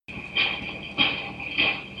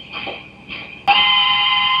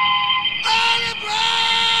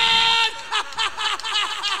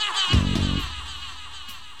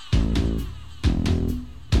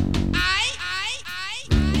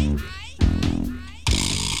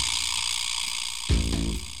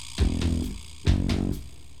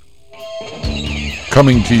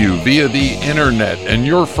Coming to you via the internet and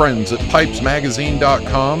your friends at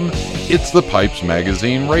PipesMagazine.com, it's the Pipes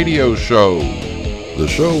Magazine Radio Show. The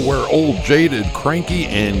show where old jaded, cranky,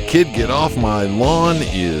 and kid get off my lawn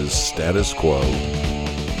is status quo.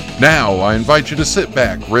 Now I invite you to sit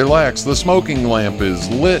back, relax, the smoking lamp is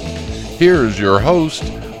lit. Here's your host,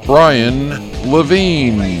 Brian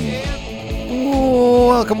Levine.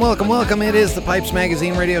 Welcome. It is the Pipes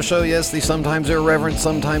Magazine Radio Show. Yes, the sometimes irreverent,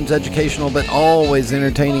 sometimes educational, but always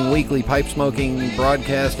entertaining weekly pipe smoking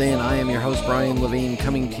broadcast. And I am your host, Brian Levine,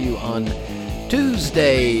 coming to you on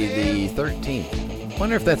Tuesday, the 13th.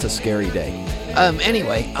 Wonder if that's a scary day.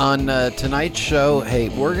 Anyway, on tonight's show, hey,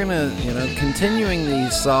 we're gonna, continuing the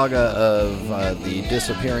saga of the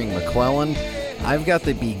disappearing McClellan. I've got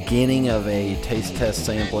the beginning of a taste test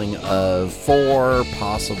sampling of 4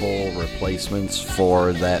 possible replacements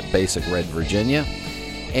for that basic Red Virginia.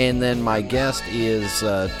 And then my guest is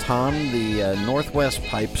Tom, the Northwest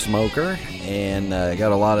pipe smoker, and I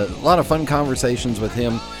got a lot of fun conversations with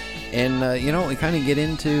him. And we kind of get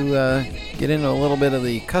into a little bit of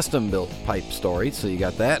the custom built pipe story. So you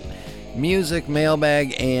got that. Music,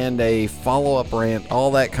 mailbag, and a follow-up rant,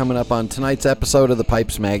 all that coming up on tonight's episode of the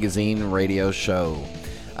Pipes Magazine Radio Show.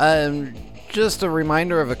 Just a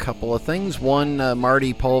reminder of a couple of things. One,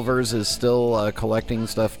 Marty Pulvers is still collecting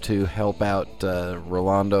stuff to help out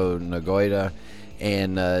Rolando Nogueira,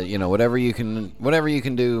 and whatever you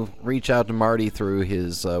can do, reach out to Marty through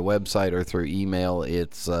his website or through email.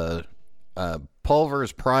 It's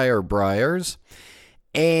Pulvers Prior Briars.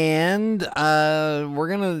 And we're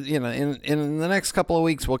going to, in the next couple of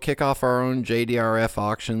weeks, we'll kick off our own JDRF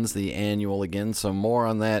auctions, the annual again. So more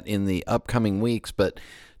on that in the upcoming weeks. But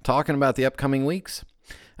talking about the upcoming weeks,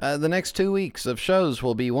 the next 2 weeks of shows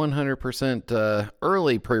will be 100%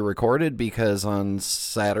 early pre-recorded because on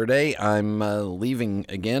Saturday I'm leaving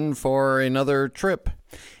again for another trip.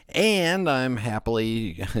 And I'm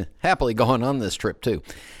happily going on this trip too.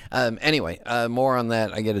 Anyway, more on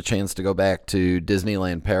that. I get a chance to go back to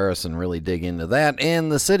Disneyland Paris and really dig into that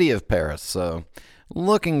and the city of Paris. So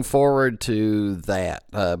looking forward to that.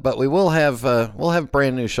 But we'll have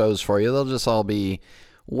brand new shows for you. They'll just all be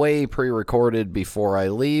way pre-recorded before I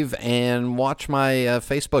leave. And watch my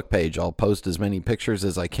Facebook page. I'll post as many pictures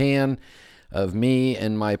as I can of me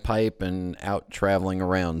and my pipe and out traveling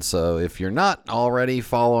around. So if you're not already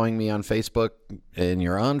following me on Facebook and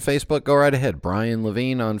you're on Facebook, go right ahead. Brian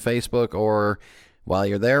Levine on Facebook, or while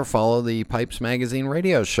you're there, follow the Pipes Magazine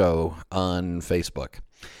Radio Show on Facebook.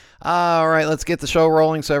 All right, let's get the show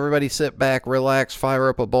rolling. So everybody sit back, relax, fire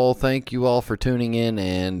up a bowl. Thank you all for tuning in,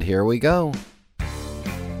 and here we go.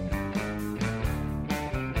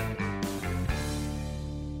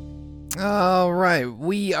 All right,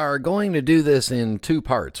 we are going to do this in 2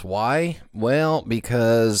 parts. Why? Well,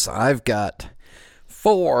 because I've got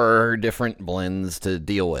 4 different blends to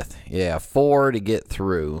deal with. Yeah, 4 to get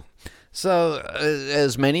through. So,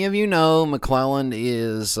 as many of you know, McClellan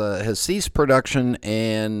has ceased production,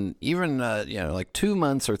 and even like 2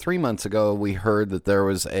 months or 3 months ago, we heard that there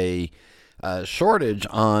was a shortage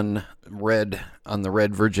on the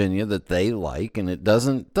Red Virginia that they like, and it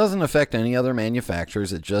doesn't affect any other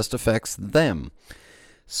manufacturers. It just affects them.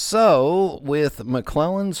 So with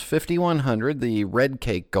McClellan's 5100, the red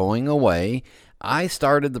cake, going away, I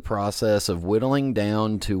started the process of whittling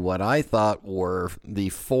down to what I thought were the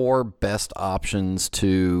 4 best options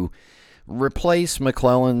to replace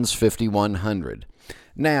McClellan's 5100.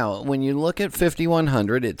 Now, when you look at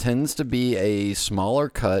 5100, it tends to be a smaller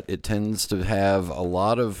cut. It tends to have a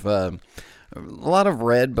lot of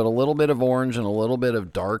red, but a little bit of orange and a little bit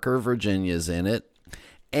of darker Virginias in it.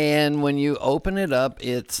 And when you open it up,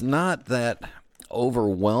 it's not that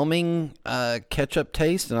overwhelming ketchup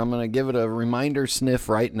taste. And I'm going to give it a reminder sniff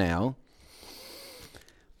right now.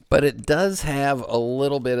 But it does have a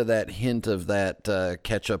little bit of that hint of that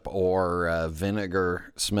ketchup or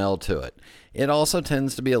vinegar smell to it. It also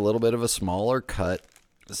tends to be a little bit of a smaller cut.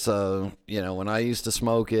 So, when I used to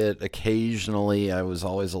smoke it, occasionally I was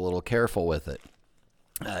always a little careful with it.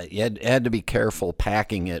 You had to be careful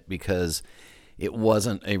packing it because it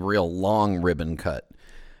wasn't a real long ribbon cut.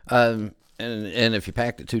 And if you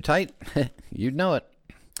packed it too tight, you'd know it.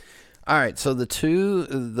 All right, so the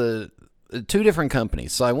two different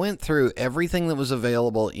companies. So I went through everything that was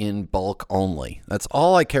available in bulk only. That's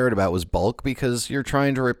all I cared about was bulk, because you're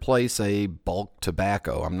trying to replace a bulk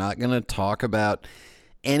tobacco. I'm not going to talk about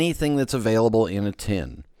anything that's available in a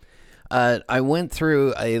tin. I went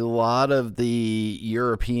through a lot of the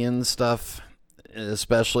European stuff,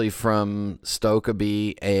 especially from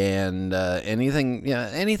Stokeby and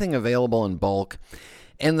anything available in bulk.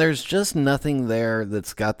 And there's just nothing there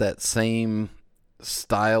that's got that same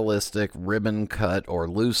stylistic ribbon cut or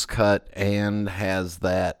loose cut and has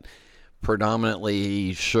that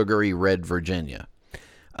predominantly sugary red Virginia.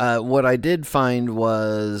 What I did find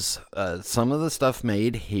was some of the stuff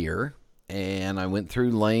made here, and I went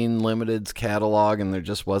through Lane Limited's catalog, and there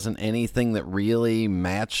just wasn't anything that really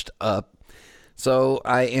matched up. So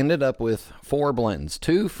I ended up with 4 blends,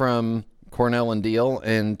 2 from Cornell and Diehl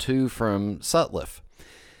and 2 from Sutliff.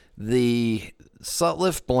 The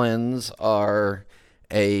Sutliff blends are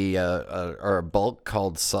a bulk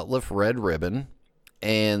called Sutliff Red Ribbon,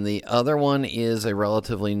 and the other one is a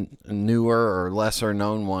relatively newer or lesser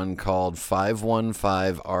known one called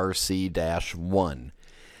 515RC-1.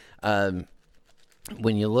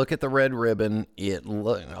 When you look at the red ribbon,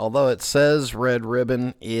 although it says red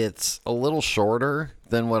ribbon, it's a little shorter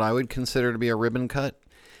than what I would consider to be a ribbon cut.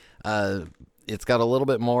 It's got a little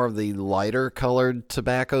bit more of the lighter colored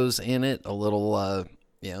tobaccos in it, a little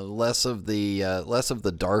less of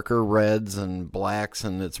the darker reds and blacks,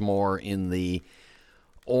 and it's more in the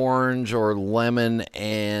orange or lemon,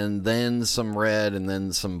 and then some red, and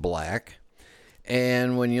then some black.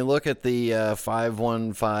 And when you look at the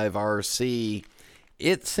 515RC,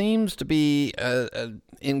 it seems to be,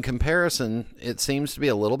 in comparison, it seems to be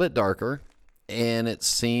a little bit darker, and it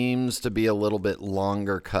seems to be a little bit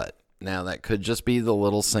longer cut. Now, that could just be the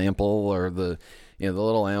little sample or the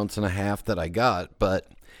little ounce and a half that I got, but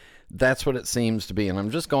that's what it seems to be, and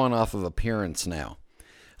I'm just going off of appearance now.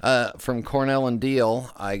 From Cornell and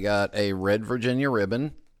Diehl, I got a red Virginia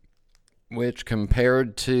ribbon, which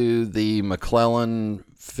compared to the McClellan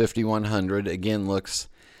 5100, again, looks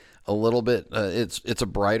a little bit, it's a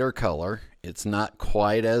brighter color. It's not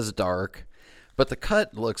quite as dark, but the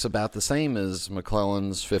cut looks about the same as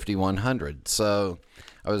McClellan's 5100. So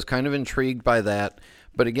I was kind of intrigued by that,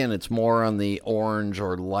 but again, it's more on the orange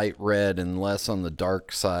or light red and less on the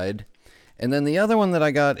dark side. And then the other one that I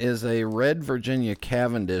got is a red Virginia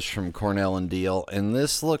Cavendish from Cornell and Diehl, and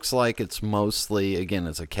this looks like it's mostly, again,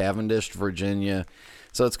 it's a Cavendish Virginia,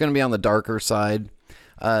 so it's going to be on the darker side.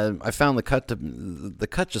 I found the cut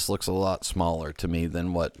just looks a lot smaller to me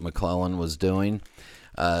than what McClellan was doing,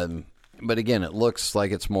 but again, it looks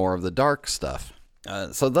like it's more of the dark stuff.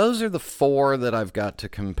 So those are the 4 that I've got to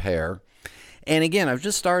compare, and again, I've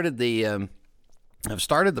just started the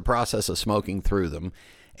process of smoking through them.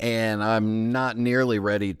 And I'm not nearly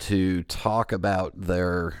ready to talk about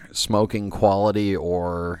their smoking quality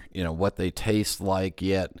or, what they taste like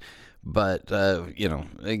yet. But,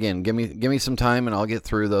 again, give me some time and I'll get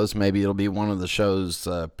through those. Maybe it'll be one of the shows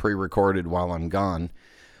pre-recorded while I'm gone.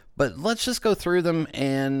 But let's just go through them,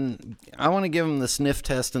 and I want to give them the sniff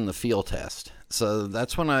test and the feel test. So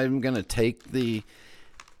that's when I'm going to take the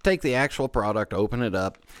actual product, open it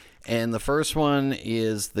up. And the first one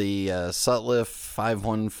is the Sutliff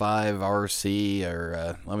 515RC,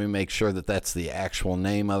 or let me make sure that that's the actual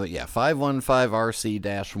name of it. Yeah,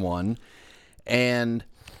 515RC-1. And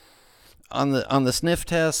on the sniff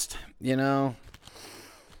test,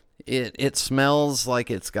 it smells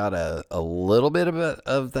like it's got a little bit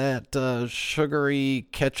of that sugary,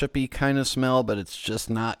 ketchup-y kind of smell, but it's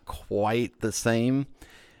just not quite the same.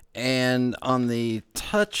 And on the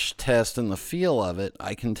touch test and the feel of it,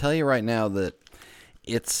 I can tell you right now that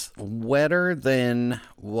it's wetter than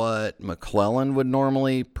what McClellan would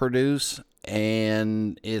normally produce,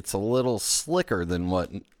 and it's a little slicker than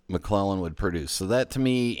what McClellan would produce. So that to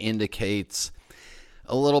me indicates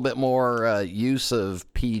a little bit more use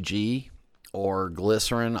of PG or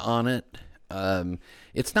glycerin on it.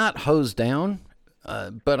 It's not hosed down,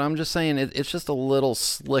 but I'm just saying it's just a little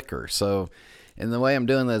slicker. So... And the way I'm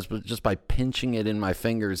doing this is just by pinching it in my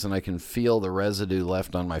fingers, and I can feel the residue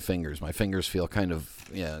left on my fingers. My fingers feel kind of,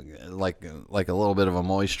 like a little bit of a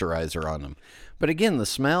moisturizer on them. But again, the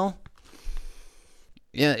smell,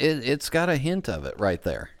 it's got a hint of it right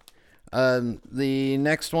there. The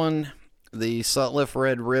next one, the Sutliff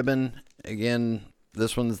Red Ribbon. Again,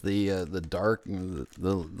 this one's the dark, the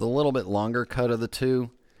little bit longer cut of the two.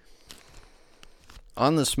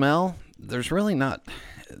 On the smell, there's really not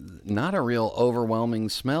a real overwhelming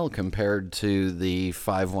smell compared to the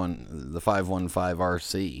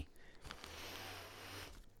 515RC.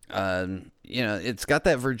 It's got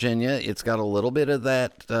that Virginia. It's got a little bit of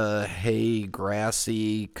that hay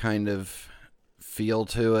grassy kind of feel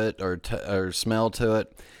to it or smell to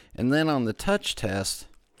it. And then on the touch test,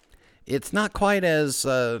 it's not quite as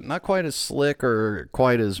slick or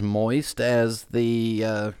quite as moist as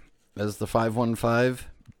the 515,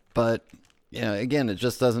 but again, it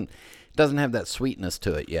just doesn't have that sweetness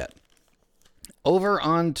to it yet. Over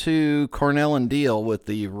onto Cornell and Diehl with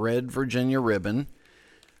the red Virginia ribbon.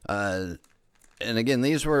 And again,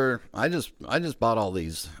 these were, I just bought all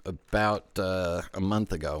these about a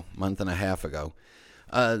month and a half ago.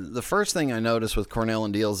 The first thing I noticed with Cornell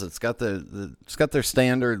and Deal's, it's got their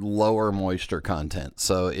standard lower moisture content.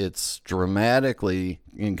 So it's dramatically,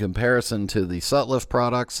 in comparison to the Sutliff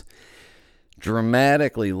products,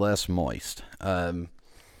 dramatically less moist. And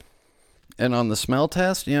on the smell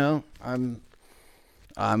test, I'm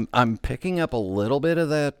picking up a little bit of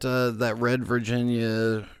that Red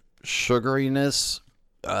Virginia sugariness,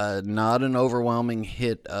 not an overwhelming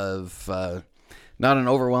hit of the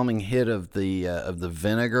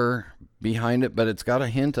vinegar behind it, but it's got a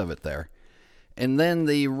hint of it there. And then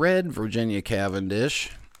the Red Virginia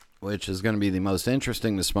Cavendish, which is going to be the most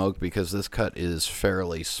interesting to smoke because this cut is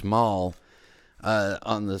fairly small.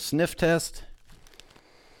 On the sniff test,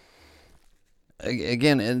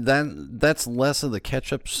 again, and that's less of the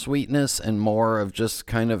ketchup sweetness and more of just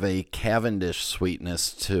kind of a Cavendish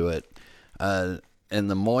sweetness to it. And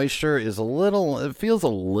the moisture is it feels a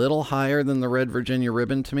little higher than the Red Virginia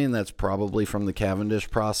Ribbon to me, and that's probably from the Cavendish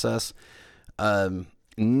process.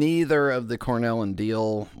 Neither of the Cornell and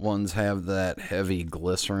Deal ones have that heavy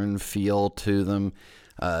glycerin feel to them.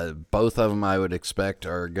 Both of them I would expect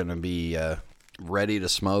are going to be ready to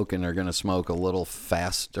smoke, and they're going to smoke a little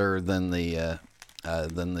faster than the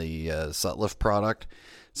Sutliff product.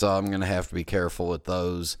 So I'm going to have to be careful with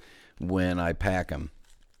those when I pack them.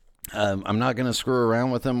 I'm not going to screw around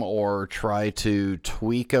with them or try to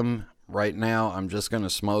tweak them right now. I'm just going to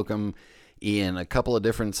smoke them in a couple of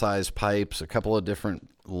different size pipes, a couple of different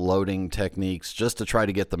loading techniques, just to try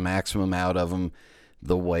to get the maximum out of them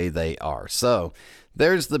the way they are. So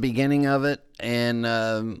there's the beginning of it. And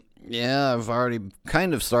I've already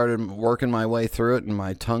kind of started working my way through it, and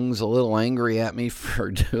my tongue's a little angry at me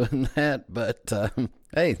for doing that. But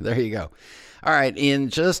hey, there you go. All right, in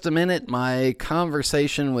just a minute, my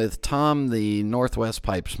conversation with Tom, the Northwest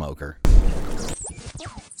pipe smoker.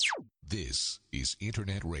 This is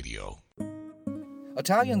Internet Radio.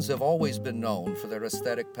 Italians have always been known for their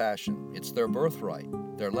aesthetic passion. It's their birthright,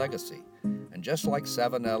 their legacy. And just like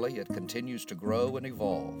Savinelli, it continues to grow and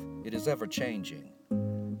evolve. It is ever-changing.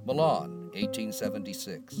 Milan,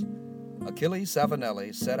 1876. Achille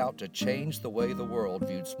Savinelli set out to change the way the world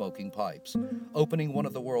viewed smoking pipes, opening one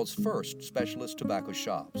of the world's first specialist tobacco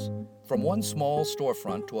shops. From one small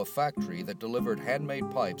storefront to a factory that delivered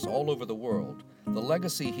handmade pipes all over the world, the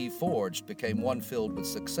legacy he forged became one filled with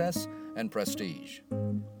success and prestige.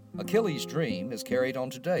 Achilles' dream is carried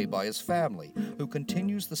on today by his family, who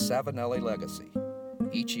continues the Savinelli legacy.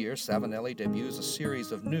 Each year, Savinelli debuts a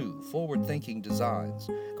series of new, forward-thinking designs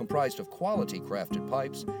comprised of quality-crafted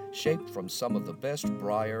pipes shaped from some of the best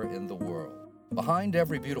briar in the world. Behind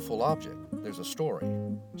every beautiful object, there's a story.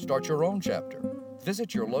 Start your own chapter.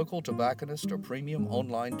 Visit your local tobacconist or premium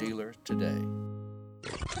online dealer today.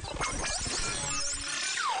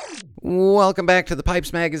 Welcome back to the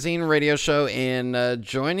Pipes Magazine radio show, and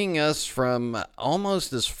joining us from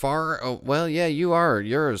almost as far,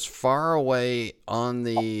 you're as far away in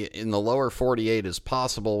the lower 48 as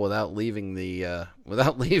possible without leaving the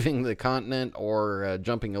continent or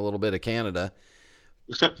jumping a little bit of Canada.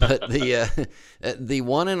 But the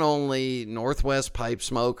one and only Northwest pipe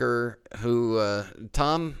smoker, who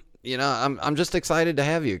Tom, I'm just excited to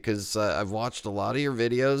have you because I've watched a lot of your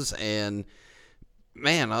videos, and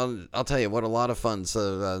man, I'll tell you what, a lot of fun.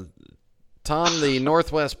 So, Tom, the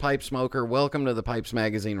Northwest pipe smoker, welcome to the Pipes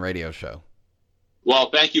Magazine radio show. Well,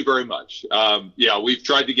 thank you very much. We've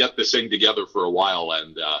tried to get this thing together for a while,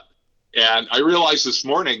 and I realized this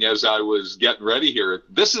morning as I was getting ready here,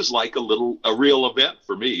 this is like a real event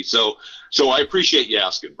for me. So I appreciate you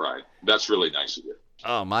asking, Brian. That's really nice of you.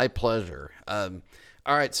 Oh, my pleasure.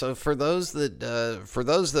 All right, so for those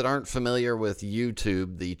that aren't familiar with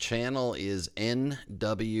YouTube, the channel is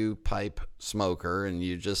NWPipeSmoker, and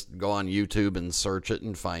you just go on YouTube and search it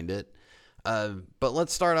and find it. But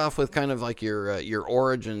let's start off with kind of like your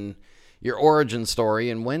origin story.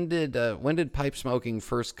 And when did pipe smoking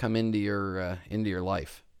first come into your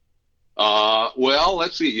life? Well,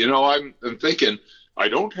 let's see. I'm thinking. I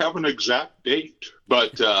don't have an exact date,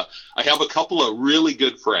 but I have a couple of really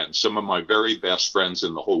good friends. Some of my very best friends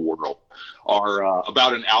in the whole world are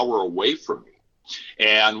about an hour away from me.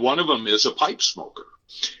 And one of them is a pipe smoker.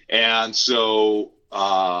 And so,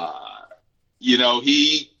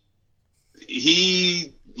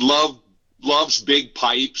 he loves big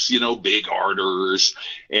pipes, big ardors.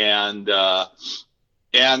 And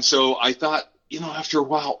so I thought, after a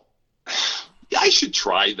while, I should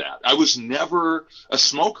try that. I was never a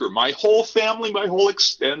smoker. My whole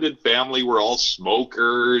extended family were all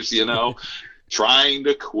smokers, trying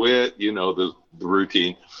to quit, the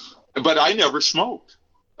routine. but I never smoked.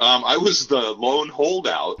 I was the lone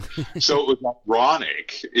holdout, so it was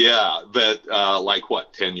ironic, that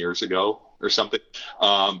 10 years ago or something,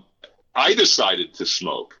 I decided to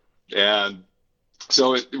smoke, and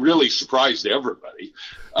so it really surprised everybody.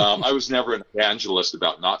 I was never an evangelist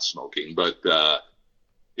about not smoking, but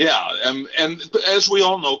and as we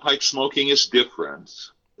all know, pipe smoking is different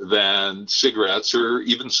than cigarettes or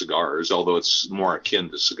even cigars, although it's more akin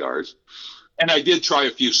to cigars. And I did try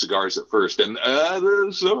a few cigars at first, and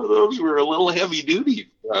some of those were a little heavy duty,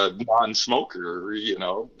 non-smoker,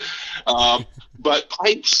 but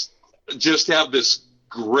pipes just have this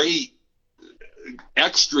great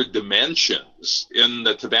extra dimensions in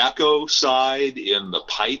the tobacco side, in the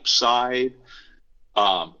pipe side,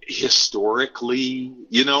 historically,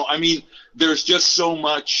 there's just so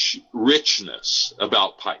much richness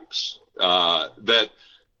about pipes that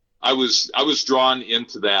I was drawn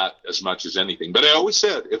into that as much as anything. But I always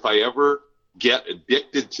said, if I ever get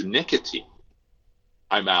addicted to nicotine,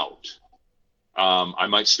 I'm out. I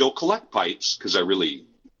might still collect pipes because I really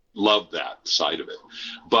love that side of it.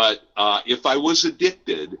 But if I was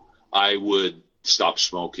addicted, I would stop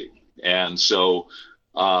smoking. And so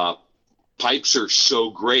pipes are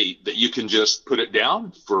so great that you can just put it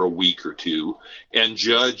down for a week or two and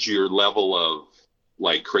judge your level of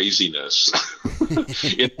craziness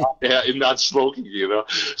in not smoking,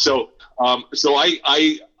 So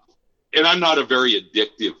I and I'm not a very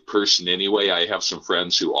addictive person anyway. I have some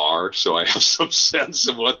friends who are, so I have some sense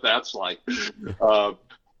of what that's like.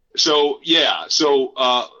 So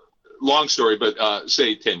long story, but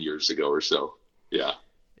say 10 years ago or so. Yeah.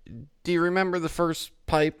 Do you remember the first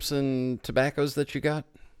pipes and tobaccos that you got?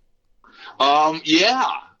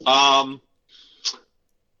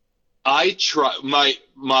 I try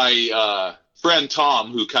my friend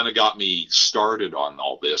Tom, who kind of got me started on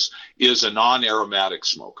all this, is a non-aromatic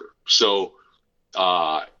smoker. So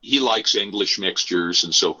he likes English mixtures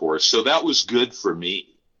and so forth. So that was good for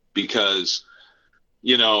me because,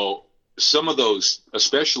 some of those,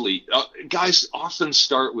 especially guys often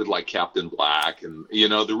start with Captain Black and,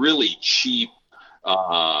 the really cheap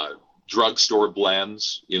drugstore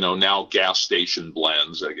blends, now gas station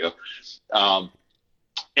blends, I guess.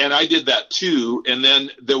 And I did that too. And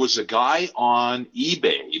then there was a guy on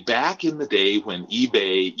eBay back in the day when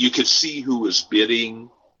eBay, you could see who was bidding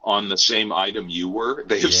on the same item you were.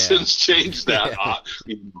 They have since changed that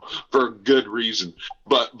for good reason.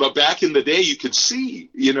 But back in the day, you could see,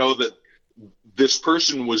 that this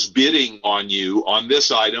person was bidding on you on this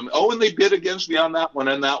item. Oh, and they bid against me on that one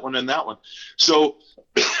and that one and that one. So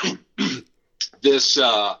this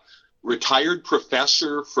retired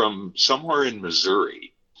professor from somewhere in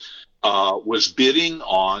Missouri was bidding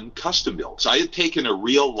on custom builds. I had taken a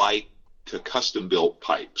real like to custom built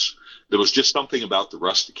pipes. There was just something about the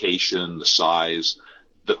rustication, the size,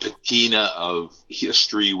 the patina of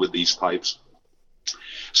history with these pipes.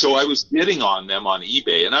 So I was bidding on them on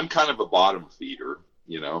eBay, and I'm kind of a bottom feeder,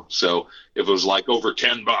 so if it was over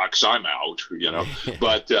 $10, I'm out,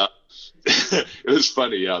 but it was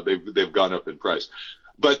funny. Yeah, they've gone up in price.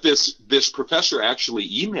 But this professor actually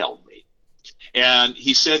emailed me, and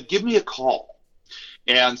he said, give me a call.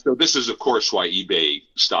 And so this is, of course, why eBay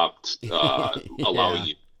stopped allowing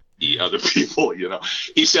you to see other people,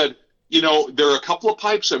 He said, there are a couple of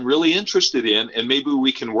pipes I'm really interested in, and maybe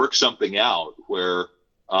we can work something out where,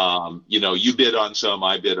 you bid on some,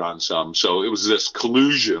 I bid on some. So it was this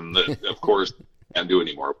collusion that, of course, can't do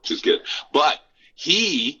anymore, which is good. But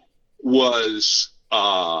he was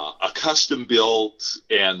a custom built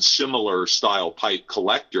and similar style pipe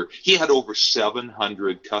collector. He had over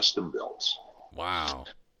 700 custom builds. Wow.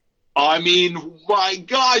 I mean, my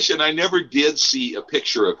gosh. And I never did see a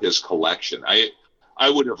picture of his collection. I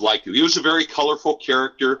would have liked to. He was a very colorful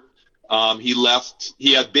character.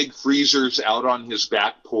 He had big freezers out on his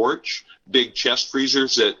back porch, big chest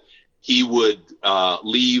freezers that he would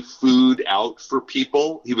leave food out for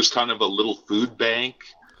people. He was kind of a little food bank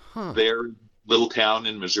there, little town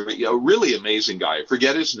in Missouri. A really amazing guy. I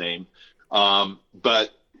forget his name.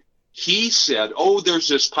 But he said, there's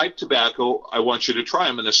this pipe tobacco I want you to try.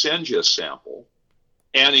 I'm going to send you a sample.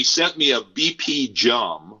 And he sent me a BP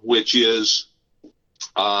Jum, which is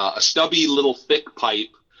a stubby little thick pipe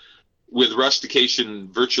with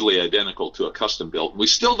rustication virtually identical to a custom built. We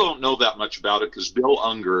still don't know that much about it because Bill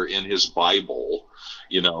Unger in his Bible,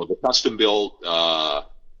 the custom built,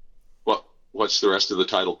 what's the rest of the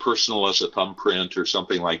title? Personal as a thumbprint or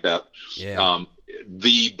something like that. Yeah.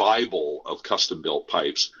 The Bible of custom built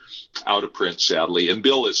pipes, out of print, sadly. And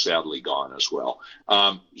Bill is sadly gone as well.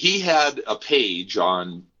 He had a page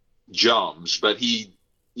on Jums, but he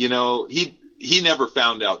he never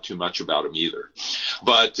found out too much about him either.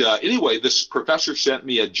 But anyway, this professor sent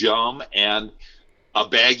me a Jum and a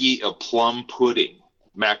baggie of plum pudding,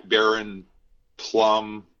 MacBaron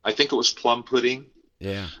plum. I think it was plum pudding.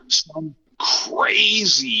 Yeah. Some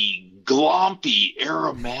crazy, glompy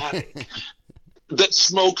aromatic that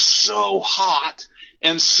smoked so hot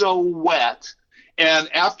and so wet. And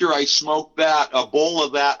after I smoked that, a bowl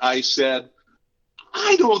of that, I said,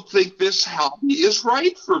 I don't think this hobby is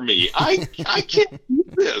right for me. I can't do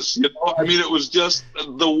this. I mean, it was just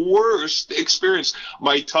the worst experience.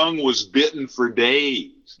 My tongue was bitten for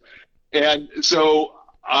days. And so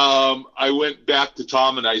I went back to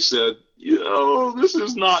Tom and I said, this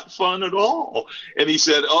is not fun at all. And he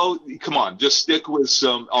said, oh, come on, just stick with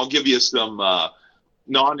some, I'll give you some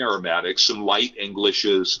non-aromatics, some light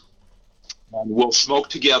Englishes, and we'll smoke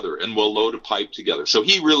together and we'll load a pipe together. So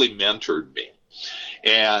he really mentored me.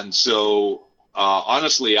 And so,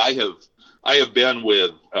 honestly, I have been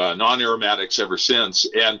with non-aromatics ever since,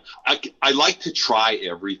 and I like to try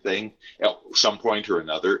everything at some point or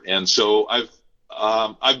another. And so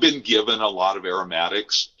I've been given a lot of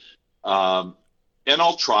aromatics, and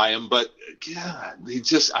I'll try them, but God,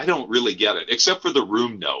 I don't really get it, except for the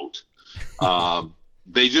room note.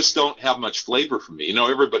 They just don't have much flavor for me.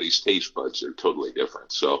 Everybody's taste buds are totally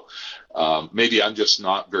different. So maybe I'm just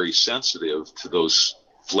not very sensitive to those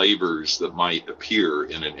flavors that might appear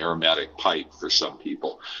in an aromatic pipe for some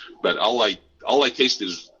people. But all I taste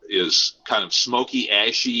is kind of smoky,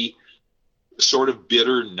 ashy, sort of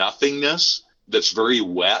bitter nothingness that's very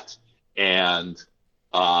wet and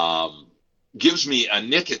gives me a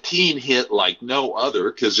nicotine hit like no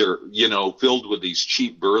other, because they're, filled with these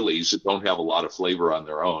cheap burleys that don't have a lot of flavor on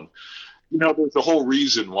their own. There's a whole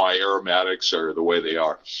reason why aromatics are the way they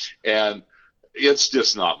are. And it's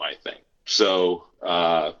just not my thing. So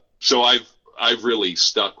I've really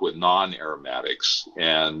stuck with non-aromatics,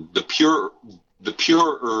 and the purer,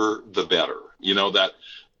 the better. That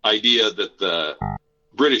idea that the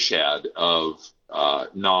British had of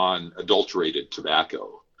non-adulterated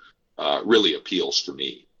tobacco really appeals to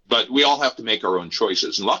me. But we all have to make our own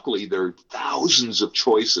choices. And luckily, there are thousands of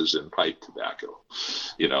choices in pipe tobacco,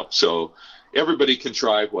 so everybody can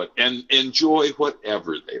try and enjoy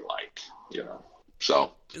whatever they like,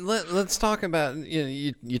 so. Let's talk about,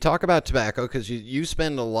 you talk about tobacco because you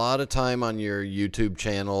spend a lot of time on your YouTube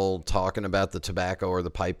channel talking about the tobacco or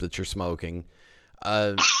the pipe that you're smoking.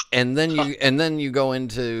 And then you go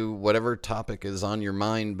into whatever topic is on your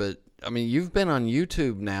mind. But I mean, you've been on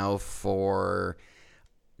YouTube now for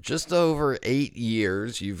just over 8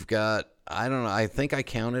 years. You've got, I don't know, I think I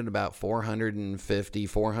counted about 450,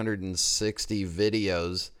 460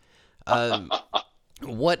 videos.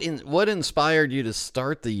 What inspired you to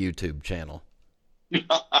start the YouTube channel?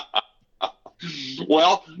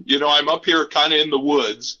 Well, I'm up here kind of in the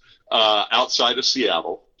woods outside of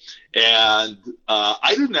Seattle, and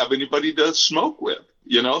I didn't have anybody to smoke with,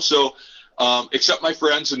 so except my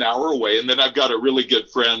friends an hour away. And then I've got a really good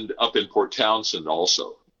friend up in Port Townsend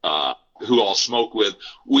also, who I'll smoke with.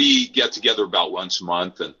 We get together about once a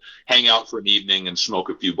month and hang out for an evening and smoke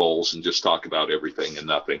a few bowls and just talk about everything and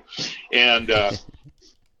nothing. And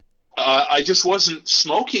I just wasn't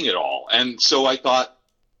smoking at all. And so I thought,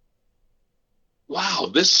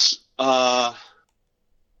 wow,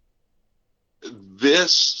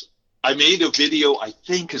 I made a video, I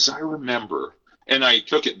think, as I remember, and I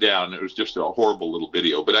took it down. It was just a horrible little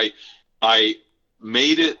video, but I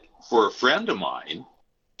made it for a friend of mine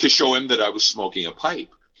to show him that I was smoking a pipe.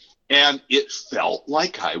 And it felt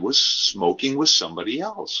like I was smoking with somebody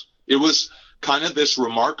else. It was kind of this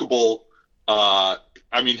remarkable, how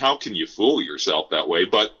can you fool yourself that way?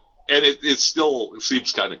 But, and it still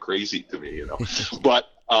seems kind of crazy to me, but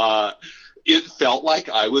it felt like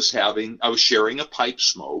I was sharing a pipe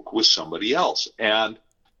smoke with somebody else. And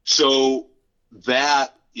so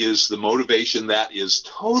that is the motivation. That is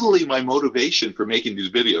totally my motivation for making these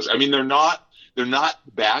videos. I mean, they're not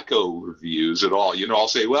tobacco reviews at all. I'll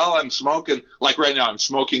say, well, I'm smoking, like right now, I'm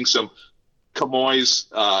smoking some Camoys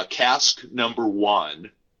cask number 1,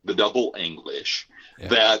 the double English,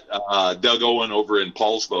 that Doug Owen over in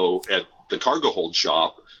Paulsbo at the cargo hold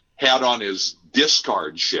shop had on his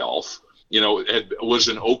discard shelf. It was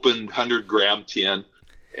an opened 100-gram tin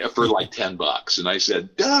for like $10. And I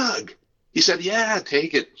said, Doug, he said, yeah,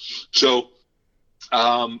 take it. So,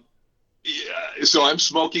 so I'm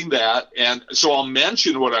smoking that. And so I'll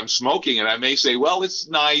mention what I'm smoking, and I may say, well, it's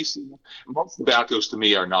nice. Most tobaccos to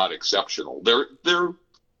me are not exceptional. They're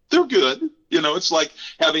good. It's like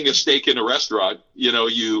having a steak in a restaurant.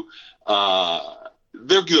 They're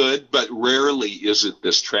good, but rarely is it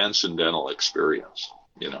this transcendental experience.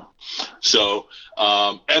 So,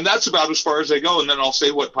 and that's about as far as I go. And then I'll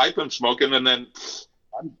say what pipe I'm smoking, and then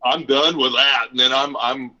I'm done with that. And then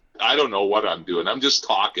I don't know what I'm doing. I'm just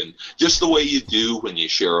talking, just the way you do when you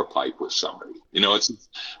share a pipe with somebody. It's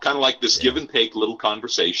kind of like this give and take little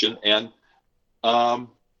conversation. And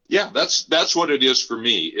that's what it is for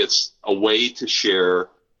me. It's a way to share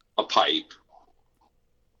a pipe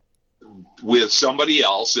with somebody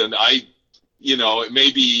else. And it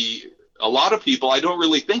may be a lot of people, I don't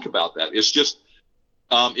really think about that. It's just,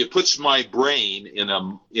 it puts my brain in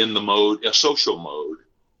the mode, a social mode.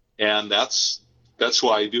 And that's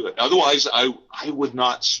why I do it. Otherwise, I would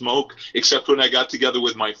not smoke, except when I got together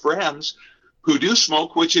with my friends who do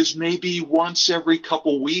smoke, which is maybe once every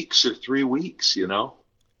couple weeks or 3 weeks,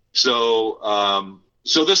 So,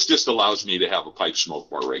 so this just allows me to have a pipe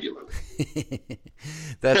smoke more regularly.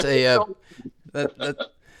 That's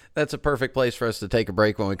that's a perfect place for us to take a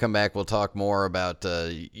break. When we come back, we'll talk more about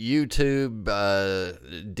YouTube,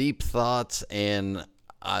 deep thoughts, and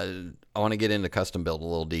I want to get into custom build a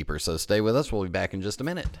little deeper. So stay with us. We'll be back in just a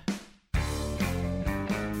minute.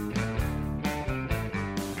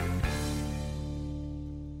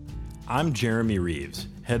 I'm Jeremy Reeves,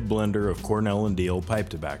 head blender of Cornell & Deal Pipe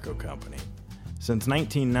Tobacco Company. Since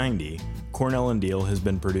 1990, Cornell & Deal has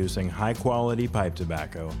been producing high-quality pipe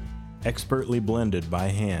tobacco, expertly blended by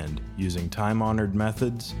hand using time-honored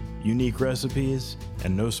methods, unique recipes,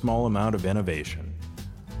 and no small amount of innovation.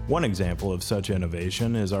 One example of such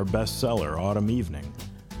innovation is our bestseller, Autumn Evening.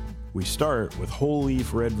 We start with whole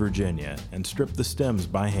leaf red Virginia and strip the stems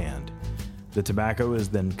by hand. The tobacco is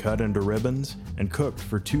then cut into ribbons and cooked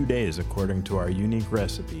for 2 days according to our unique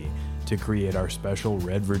recipe to create our special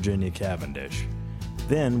red Virginia Cavendish.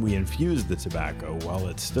 Then we infuse the tobacco while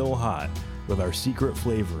it's still hot with our secret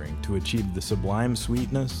flavoring to achieve the sublime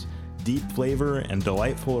sweetness, deep flavor, and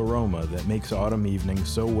delightful aroma that makes Autumn Evening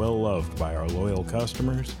so well loved by our loyal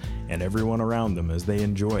customers and everyone around them as they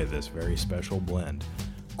enjoy this very special blend.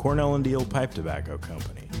 Cornell & Deal Pipe Tobacco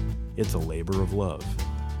Company. It's a labor of love.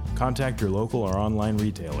 Contact your local or online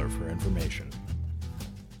retailer for information.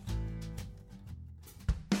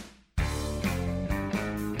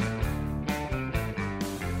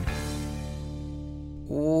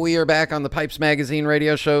 We are back on the Pipes Magazine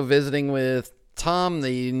radio show, visiting with Tom,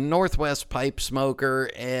 the Northwest pipe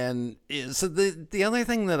smoker. And so the other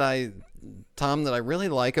thing that Tom, that I really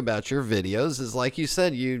like about your videos is, like you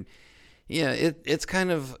said, it's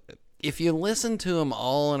kind of, if you listen to them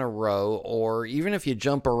all in a row, or even if you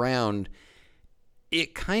jump around,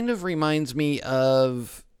 it kind of reminds me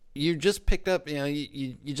of, you just picked up,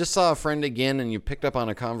 you just saw a friend again and you picked up on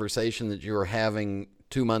a conversation that you were having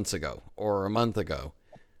 2 months ago or a month ago.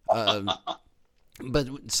 But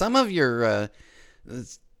some of your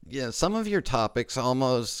topics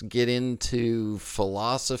almost get into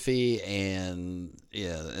philosophy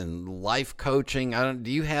and life coaching.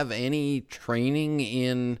 Do you have any training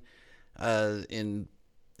in any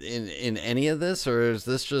of this, or is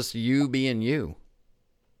this just you being you?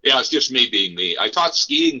 Yeah, it's just me being me. I taught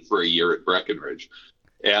skiing for a year at Breckenridge,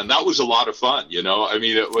 and that was a lot of fun. I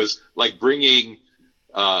mean, it was like bringing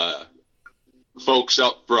folks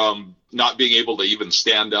up from not being able to even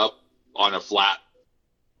stand up on a flat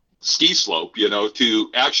ski slope, to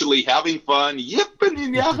actually having fun, yipping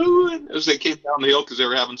and yahooing as they came down the hill because they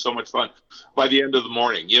were having so much fun by the end of the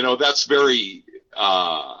morning. That's very,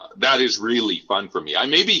 that is really fun for me. I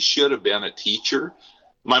maybe should have been a teacher.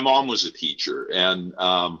 My mom was a teacher, and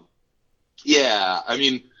I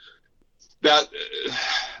mean, that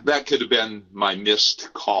could have been my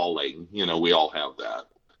missed calling. We all have that.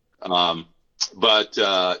 But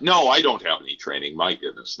no, I don't have any training. My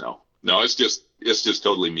goodness, no, it's just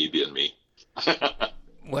totally me being me.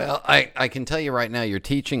 Well, I can tell you right now, you're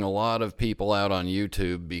teaching a lot of people out on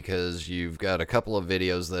YouTube, because you've got a couple of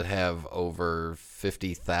videos that have over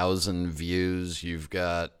 50,000 views. You've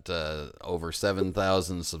got over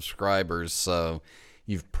 7,000 subscribers. So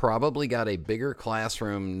you've probably got a bigger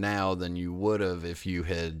classroom now than you would have if you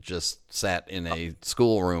had just sat in a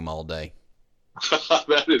schoolroom all day.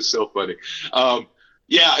 That is so funny.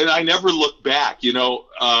 Yeah, and I never look back. You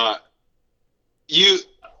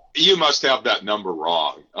must have that number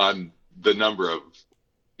wrong on the number of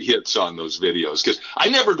hits on those videos, because I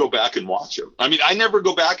never go back and watch them. I mean, I never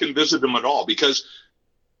go back and visit them at all, because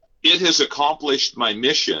it has accomplished my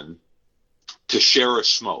mission to share a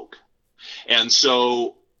smoke. And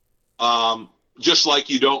so just like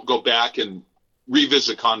you don't go back and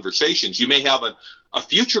revisit conversations, you may have a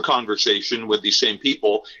future conversation with these same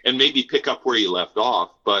people and maybe pick up where you left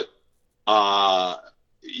off. But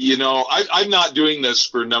I'm not doing this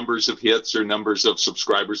for numbers of hits or numbers of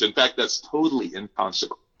subscribers. In fact, that's totally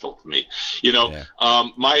inconsequential to me.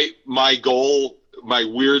 My goal, my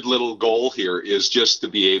weird little goal here is just to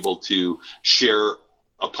be able to share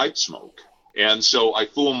a pipe smoke. And so I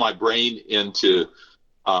fool my brain into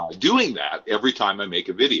doing that every time I make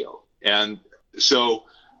a video. And so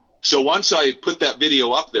once I put that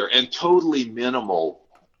video up there, and totally minimal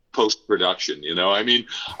post-production,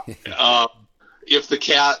 if the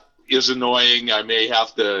cat is annoying, I may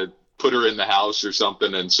have to put her in the house or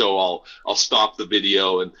something. And so I'll stop the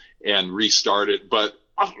video and restart it. But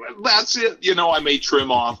that's it. I may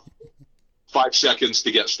trim off 5 seconds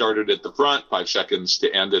to get started at the front, 5 seconds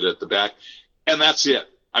to end it at the back. And that's it.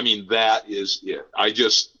 That is it.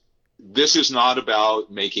 This is not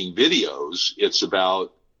about making videos. It's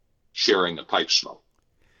about sharing a pipe smoke.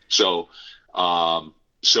 So, I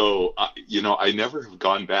never have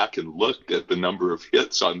gone back and looked at the number of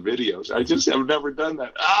hits on videos. I just have never done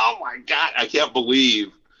that. Oh my God. I can't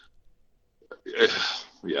believe.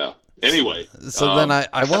 Yeah. Anyway. So then I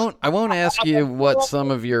won't ask you what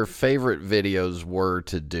some of your favorite videos were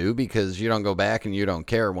to do, because you don't go back and you don't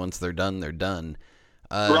care. Once they're done, they're done.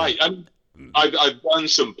 Right. I've done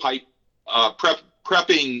some pipe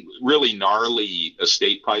prepping really gnarly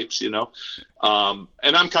estate pipes, and I'm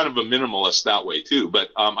kind of a minimalist that way too. But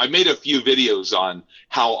I made a few videos on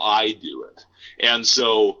how I do it. And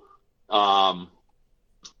so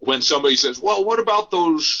when somebody says, well, what about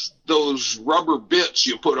those rubber bits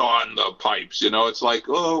you put on the pipes? It's like,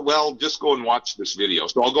 oh, well, just go and watch this video.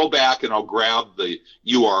 So I'll go back and I'll grab the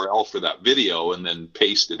URL for that video and then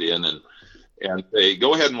paste it in and say,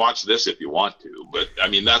 go ahead and watch this if you want to. But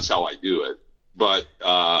that's how I do it. But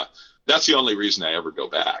that's the only reason I ever go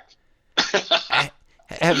back.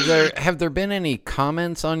 Have there been any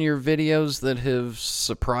comments on your videos that have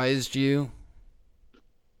surprised you?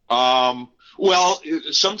 Well,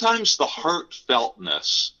 sometimes the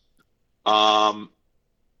heartfeltness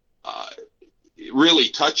it really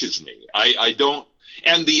touches me. I don't,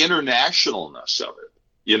 and the internationalness of it.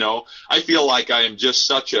 I feel like I am just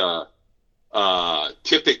such a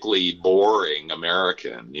typically boring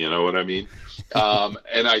American. You know what I mean?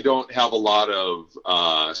 And I don't have a lot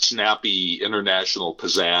of snappy international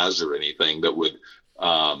pizzazz or anything that would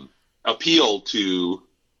appeal to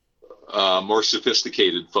more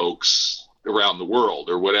sophisticated folks around the world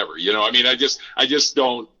or whatever. I just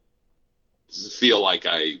don't feel like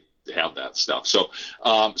I have that stuff. So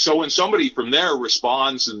when somebody from there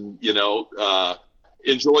responds and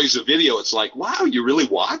enjoys a video, it's like, wow, you really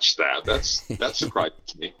watched that. That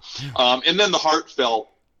surprises me. And then the heartfelt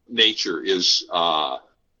nature is that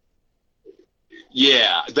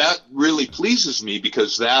really pleases me,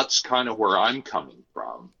 because that's kind of where I'm coming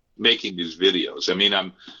from making these videos.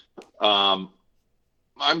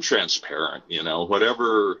 I'm transparent,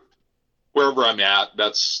 wherever I'm at,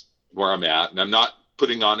 that's where I'm at. And I'm not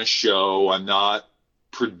putting on a show. I'm not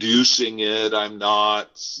producing it. I'm not,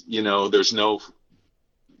 there's no,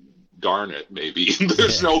 darn it, maybe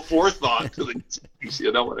there's no forethought to these things.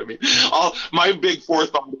 You know what I mean? My big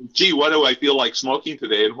forethought is, gee, what do I feel like smoking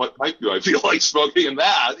today? And what pipe do I feel like smoking? And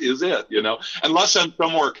that is it, unless I'm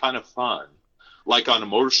somewhere kind of fun, like on a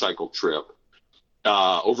motorcycle trip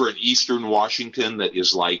over in eastern Washington that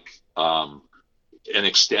is like an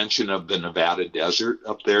extension of the Nevada desert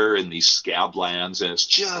up there in these scab lands, and it's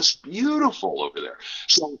just beautiful over there.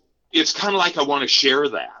 So it's kind of like I want to share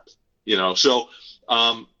that, So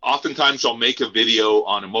oftentimes I'll make a video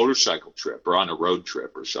on a motorcycle trip or on a road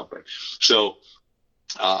trip or something. So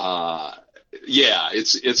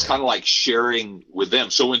it's kind of like sharing with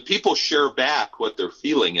them. So when people share back what they're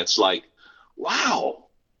feeling, it's like, wow.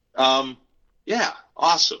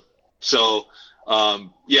 Awesome. So,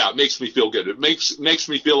 it makes me feel good. It makes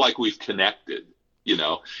me feel like we've connected,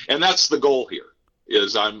 and that's the goal here.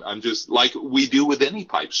 Is I'm just like we do with any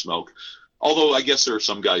pipe smoke. Although I guess there are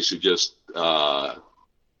some guys who just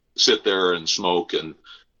sit there and smoke, and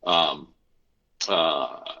I'm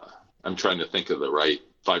trying to think of the right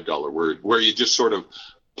 $5 word, where you just sort of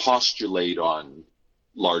postulate on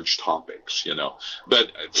large topics,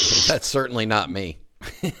 But that's certainly not me.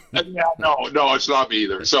 No, it's not me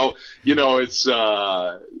either. So, it's,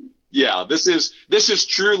 this is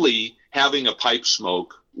truly having a pipe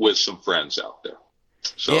smoke with some friends out there.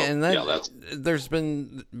 So, there's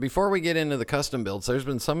been, before we get into the custom builds, there's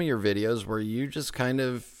been some of your videos where you just kind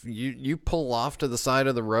of, you pull off to the side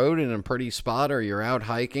of the road in a pretty spot, or you're out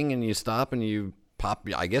hiking and you stop and you pop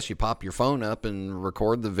your phone up and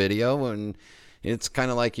record the video. And it's kind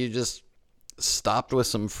of like you just stopped with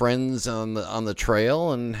some friends on the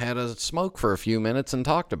trail and had a smoke for a few minutes and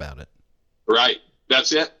talked about it. Right.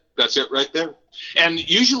 That's it. That's it right there. And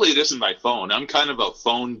usually it isn't my phone. I'm kind of a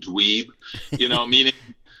phone dweeb, meaning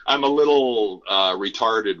I'm a little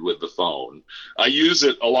retarded with the phone. I use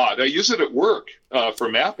it a lot. I use it at work for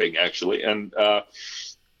mapping, actually. And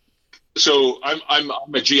so I'm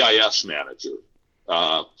a GIS manager.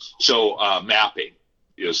 So mapping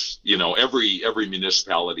is, every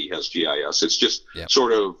municipality has GIS. It's just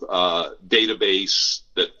sort of a database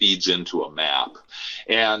that feeds into a map.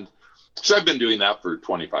 And so I've been doing that for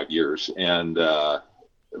 25 years. And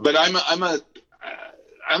but I'm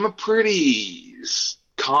a pretty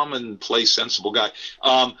commonplace, sensible guy.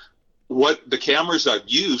 What the cameras I've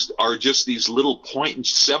used are just these little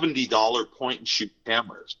 $70 point and shoot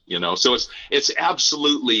cameras, so it's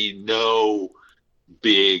absolutely no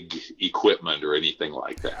big equipment or anything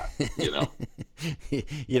like that,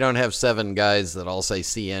 You don't have 7 guys that all say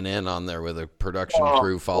CNN on there with a production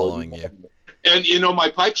crew following you. And, my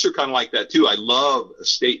pipes are kind of like that too. I love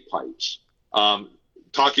estate pipes.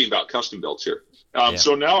 Talking about custom builds here.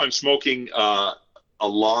 So now I'm smoking a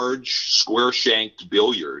large square shanked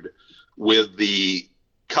billiard with the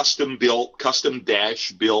custom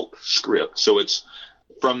dash built script. So it's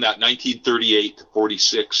from that 1938 to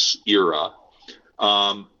 46 era,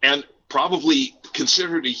 and probably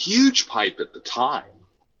considered a huge pipe at the time.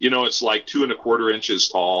 It's like 2 1/4 inches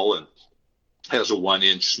tall and has a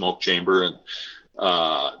 1-inch smoke chamber and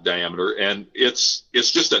diameter, and it's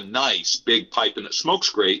just a nice big pipe, and it smokes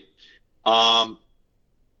great.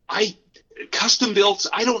 Custom builds,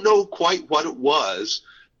 I don't know quite what it was,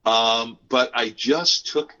 but I just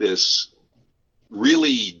took this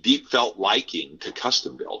really deep felt liking to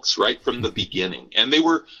custom builds right from the beginning, and they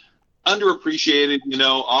were underappreciated.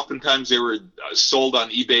 Oftentimes they were sold on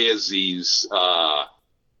eBay as these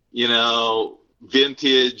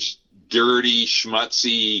vintage, dirty,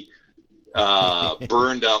 schmutzy,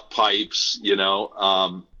 burned up pipes,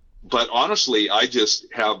 but honestly, I just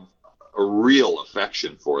have a real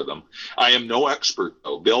affection for them. I am no expert,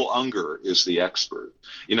 though. Bill Unger is the expert.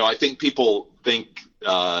 I think people think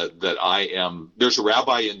that I am. There's a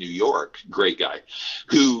rabbi in New York, great guy,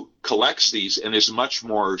 who collects these and is much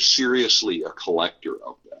more seriously a collector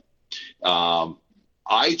of them.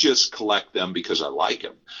 I just collect them because I like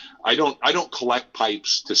them. I don't collect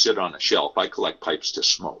pipes to sit on a shelf. I collect pipes to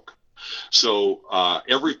smoke. So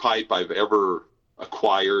every pipe I've ever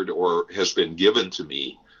acquired or has been given to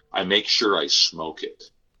me, I make sure I smoke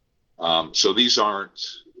it. So these aren't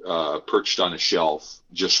perched on a shelf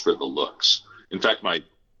just for the looks. In fact, my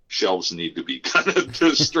shelves need to be kind of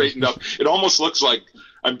straightened up. It almost looks like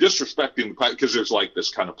I'm disrespecting the pipe because there's like this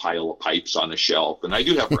kind of pile of pipes on a shelf, and I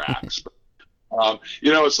do have racks. But,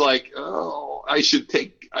 it's like, I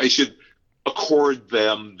should accord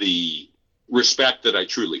them the respect that I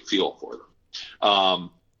truly feel for them.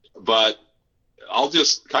 But I'll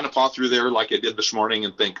just kind of paw through there like I did this morning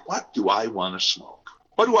and think, what do I want to smoke?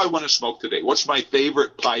 What do I want to smoke today? What's my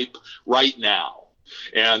favorite pipe right now?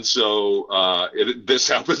 And so this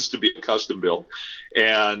happens to be a custom build.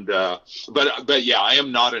 And but yeah, I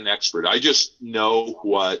am not an expert. I just know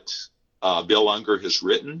what Bill Unger has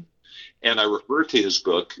written, and I refer to his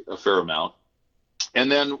book a fair amount. And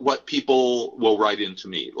then what people will write into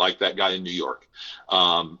me, like that guy in New York.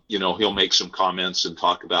 He'll make some comments and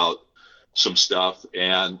talk about some stuff,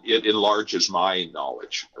 and it enlarges my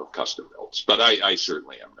knowledge of custom builds. But I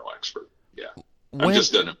certainly am no expert. Yeah, I'm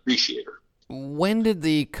just an appreciator. When did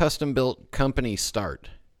the custom built company start?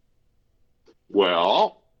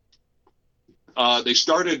 Well, they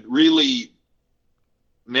started really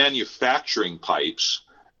manufacturing pipes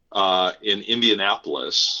in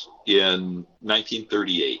Indianapolis in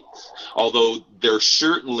 1938, although there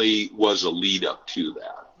certainly was a lead up to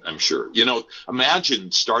that, I'm sure.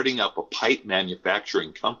 Imagine starting up a pipe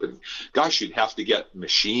manufacturing company. Gosh, you'd have to get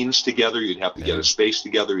machines together. You'd have to get a space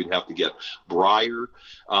together. You'd have to get Breyer.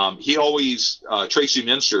 He always, Tracy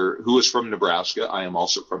Mincer, who is from Nebraska. I am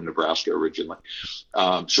also from Nebraska originally.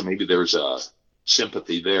 So maybe there's a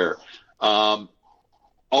sympathy there.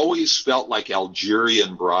 Always felt like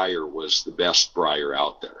Algerian Breyer was the best Breyer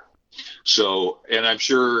out there. So, and I'm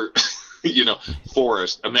sure,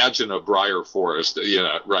 forest, imagine a Breyer forest,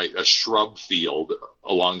 right, a shrub field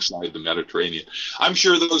alongside the Mediterranean. I'm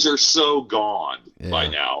sure those are so gone by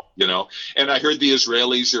now, and I heard the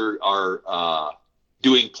Israelis are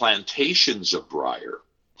doing plantations of Breyer.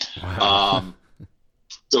 Wow.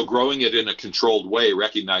 So growing it in a controlled way,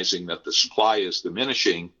 recognizing that the supply is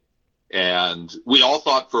diminishing. And we all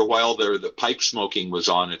thought for a while there that pipe smoking was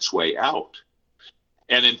on its way out.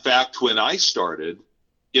 And in fact, when I started,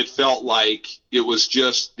 it felt like it was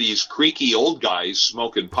just these creaky old guys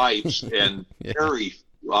smoking pipes and very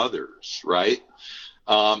few others, right?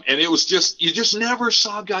 And it was just, you just never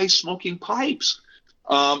saw guys smoking pipes.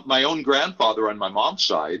 My own grandfather on my mom's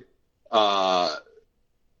side,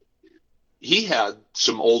 he had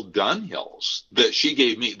some old Dunhills that she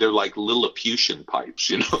gave me. They're like Lilliputian pipes,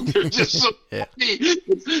 you know. They're just so funny.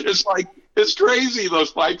 It's like, it's crazy, those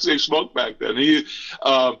pipes they smoked back then.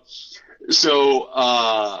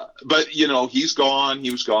 But, you know, he's gone. He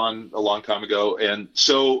was gone a long time ago. And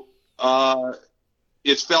so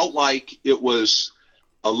it felt like it was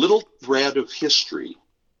a little thread of history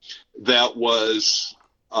that was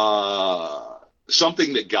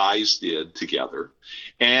something that guys did together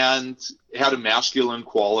and had a masculine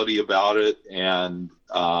quality about it. And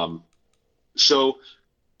so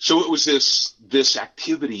it was this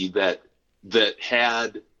activity that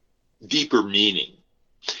had deeper meaning.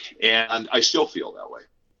 And I still feel that way.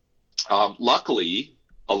 Luckily,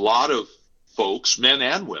 a lot of folks, men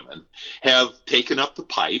and women, have taken up the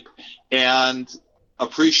pipe and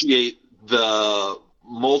appreciate the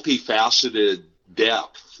multifaceted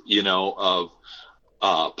depth, you know, of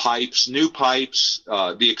pipes, new pipes,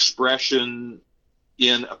 the expression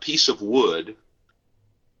in a piece of wood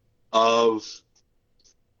of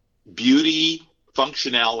beauty,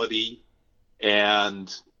 functionality,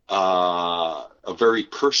 and a very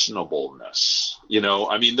personableness. You know,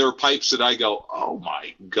 I mean, there are pipes that I go, oh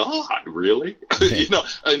my God, really? You know,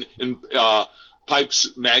 and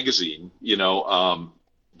Pipes Magazine, you know,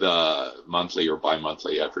 the monthly or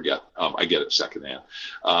bi-monthly, I forget. I get it secondhand.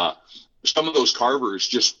 Some of those carvers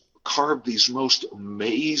just carved these most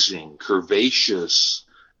amazing, curvaceous,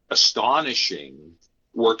 astonishing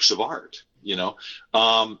works of art, you know.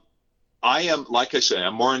 I am, like I say,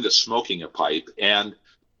 I'm more into smoking a pipe, and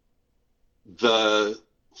the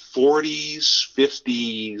 40s,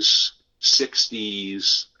 50s,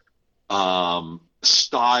 60s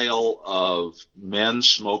style of men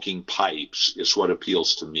smoking pipes is what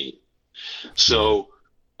appeals to me. So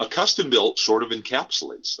a custom built sort of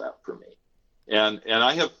encapsulates that for me. And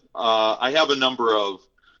I have a number of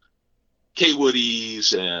K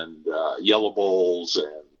Woodies and Yellow Bowls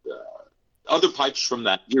and other pipes from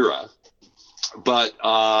that era. But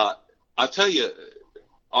I'll tell you,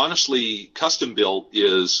 honestly, custom built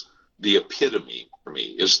is the epitome for me,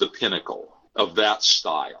 is the pinnacle of that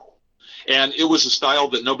style. And it was a style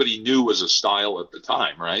that nobody knew was a style at the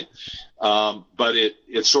time, right? But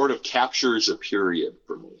it sort of captures a period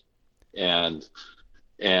for me. And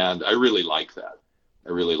I really like that. I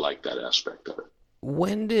really like that aspect of it.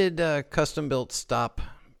 When did Custom Built stop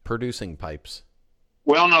producing pipes?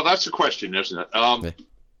 Well, no, that's a question, isn't it?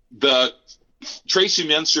 The Tracy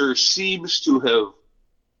Mincer seems to have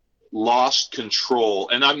lost control,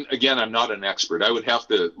 and I'm not an expert. I would have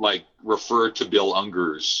to refer to Bill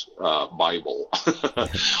Unger's Bible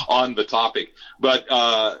on the topic. But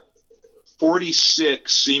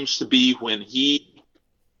 46 seems to be when he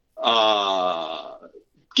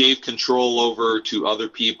gave control over to other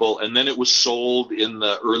people, and then it was sold in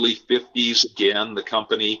the early 50s again, the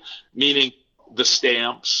company, meaning the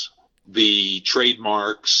stamps, the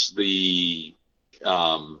trademarks, the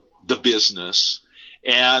business.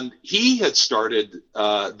 And he had started,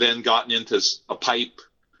 then gotten into a pipe,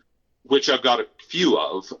 which I've got a few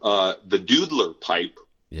of, the Doodler pipe,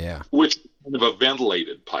 which is kind of a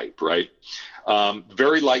ventilated pipe, right?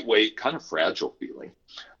 Very lightweight, kind of fragile feeling.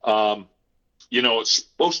 You know, it's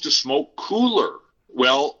supposed to smoke cooler.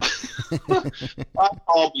 Well,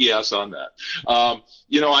 I'll BS on that.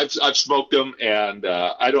 You know, I've smoked them, and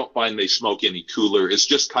I don't find they smoke any cooler. It's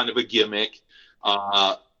just kind of a gimmick.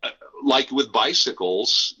 Like with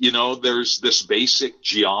bicycles, you know, there's this basic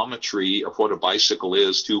geometry of what a bicycle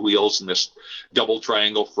is: two wheels and this double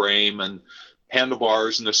triangle frame and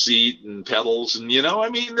handlebars and the seat and pedals. And, you know, I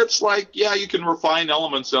mean, it's like, yeah, you can refine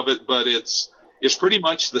elements of it, but it's pretty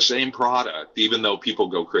much the same product, even though people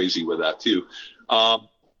go crazy with that too.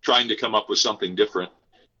 Trying to come up with something different.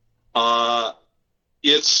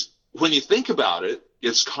 It's, when you think about it,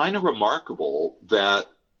 it's kind of remarkable that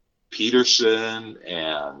Peterson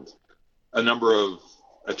and a number of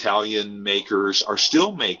Italian makers are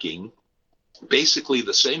still making basically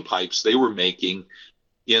the same pipes they were making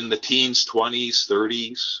in the teens, 20s,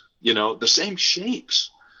 30s, you know, the same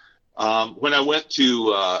shapes. When I went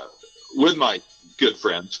to, with my good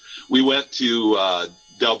friends, we went to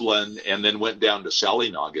Dublin and then went down to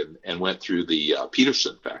Sallynoggin and went through the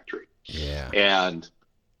Peterson factory. Yeah. And,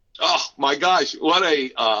 oh my gosh, what a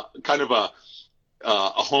kind of a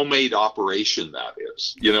homemade operation that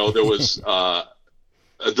is. You know, there was a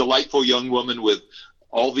delightful young woman with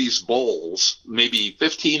all these bowls, maybe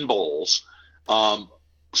 15 bowls,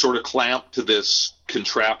 sort of clamped to this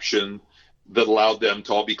contraption, that allowed them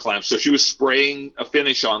to all be clamped. So she was spraying a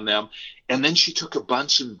finish on them, and then she took a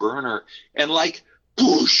Bunsen burner and like,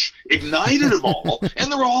 boosh, ignited them all,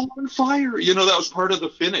 and they were all on fire. You know, that was part of the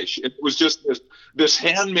finish. It was just this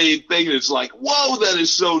handmade thing. It's like, whoa, that is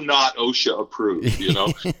so not OSHA approved, you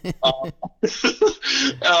know?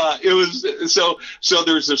 It was, so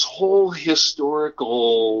there's this whole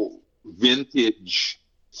historical vintage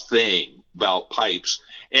thing about pipes.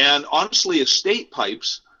 And honestly, estate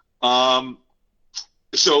pipes,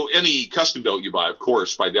 so any custom built you buy, of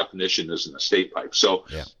course, by definition, is an estate pipe. So,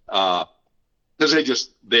 because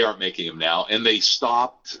they aren't making them now, and they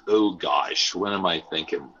stopped. Oh gosh, when am I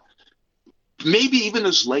thinking? Maybe even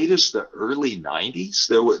as late as the early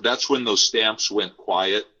 '90s. That's when those stamps went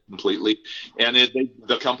quiet completely, and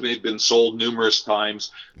the company had been sold numerous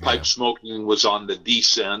times. Pipe smoking was on the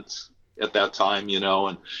descent at that time, you know,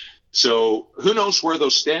 and so who knows where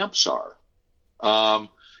those stamps are?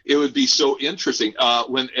 It would be so interesting.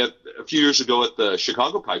 When a few years ago at the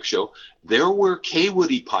Chicago Pipe Show, there were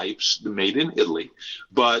K-Woody pipes made in Italy,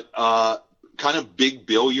 but kind of big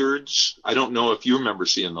billiards. I don't know if you remember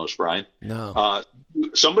seeing those, Brian. No.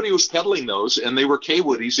 Somebody was peddling those, and they were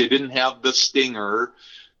K-Woodies. They didn't have the stinger.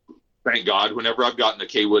 Thank God. Whenever I've gotten a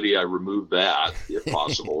K-Woody, I remove that if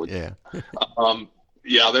possible. Yeah.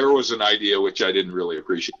 There was an idea which I didn't really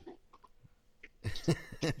appreciate.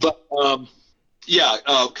 But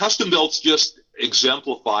custom builds just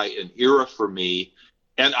exemplify an era for me,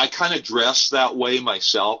 and I kind of dress that way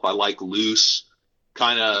myself. I like loose,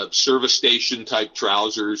 kind of service station type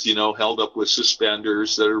trousers, you know, held up with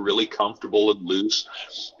suspenders that are really comfortable and loose,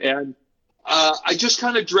 and I just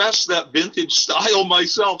kind of dress that vintage style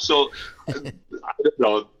myself. So I don't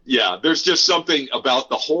know. Yeah, there's just something about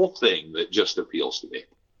the whole thing that just appeals to me.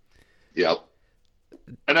 Yeah,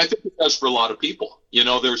 and I think it does for a lot of people. You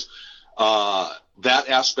know, there's that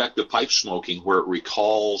aspect of pipe smoking where it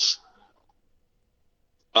recalls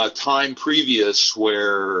a time previous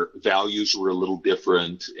where values were a little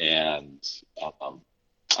different, and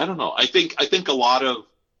I don't know. I think a lot of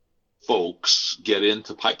folks get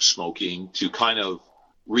into pipe smoking to kind of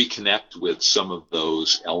reconnect with some of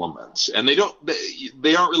those elements, and they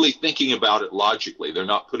aren't really thinking about it logically. They're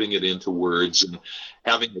not putting it into words and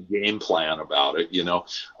having a game plan about it, you know.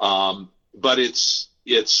 But it's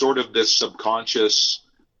sort of this subconscious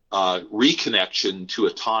reconnection to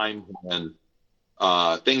a time when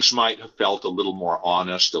things might have felt a little more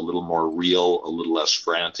honest, a little more real, a little less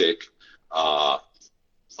frantic, a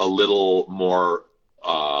little more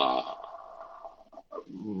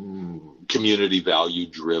community value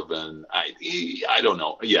driven. I don't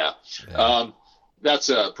know. Yeah. That's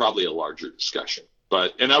probably a larger discussion.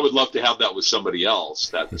 And I would love to have that with somebody else,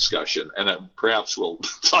 that discussion, and perhaps we'll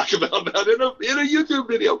talk about that in a YouTube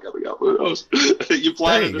video coming up. Who knows? You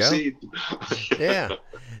planted a seed. Yeah.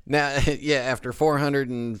 Now, after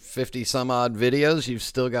 450 some odd videos, you've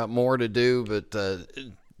still got more to do. But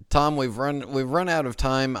Tom, we've run out of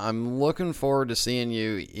time. I'm looking forward to seeing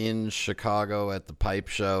you in Chicago at the Pipe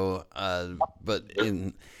Show. But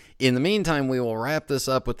in the meantime, we will wrap this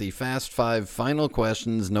up with the Fast 5 final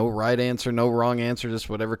questions. No right answer, no wrong answer, just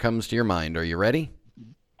whatever comes to your mind. Are you ready?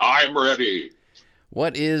 I'm ready.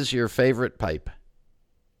 What is your favorite pipe?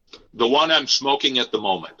 The one I'm smoking at the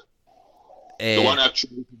moment. The one I've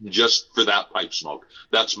chosen just for that pipe smoke.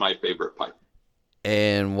 That's my favorite pipe.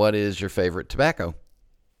 And what is your favorite tobacco?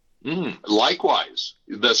 Likewise.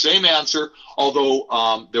 The same answer,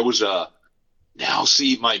 although there was a... Now,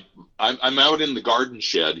 see, I'm out in the garden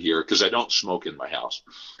shed here because I don't smoke in my house,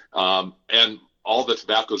 and all the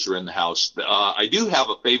tobaccos are in the house. I do have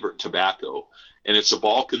a favorite tobacco, and it's a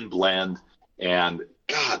Balkan blend, and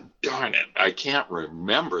God darn it, I can't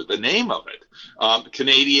remember the name of it.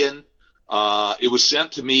 Canadian. It was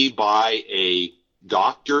sent to me by a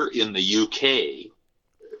doctor in the UK,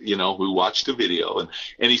 you know, who watched the video,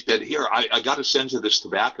 and he said, "Here, I got to send you this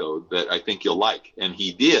tobacco that I think you'll like," and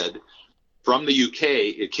he did. From the UK,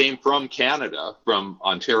 it came from Canada, from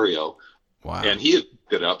Ontario. Wow. And he had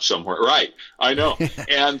picked it up somewhere. Right. I know.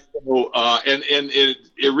 And so, and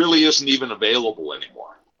it really isn't even available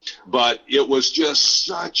anymore. But it was just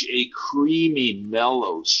such a creamy,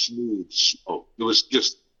 mellow, smooth smoke. It was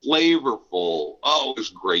just flavorful. Oh, it was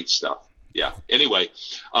great stuff. Yeah. Anyway,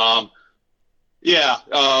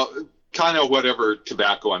 kind of whatever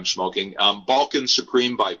tobacco I'm smoking. Balkan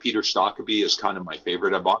Supreme by Peter Stokkeby is kind of my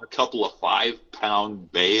favorite. I bought a couple of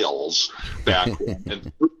 5-pound bales back then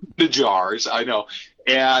and threw the jars. I know.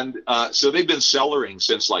 And so they've been cellaring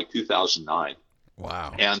since like 2009.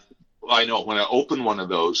 Wow. And I know when I open one of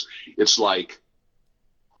those, it's like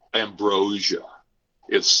ambrosia.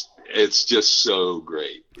 It's just so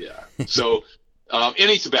great. Yeah. So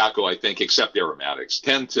any tobacco, I think, except aromatics,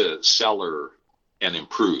 tend to cellar and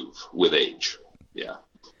improve with age. Yeah.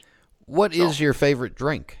 What is your favorite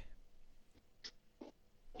drink?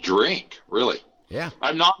 Drink, really? Yeah.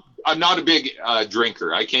 I'm not a big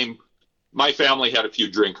drinker. My family had a few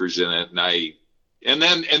drinkers in it, and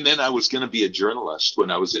then I was going to be a journalist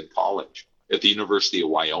when I was in college at the University of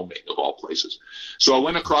Wyoming, of all places. So I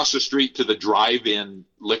went across the street to the drive-in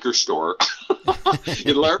liquor store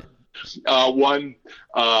in Laramie, one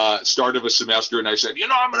start of a semester, and I said,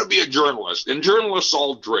 I'm going to be a journalist, and journalists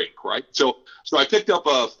all drink, right? So I picked up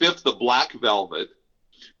a fifth of Black Velvet,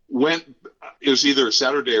 it was either a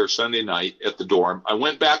Saturday or Sunday night at the dorm. I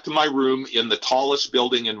went back to my room in the tallest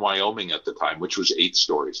building in Wyoming at the time, which was 8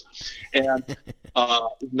 stories, and in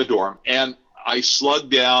the dorm, and I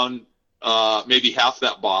slugged down maybe half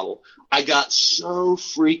that bottle. I got so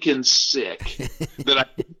freaking sick that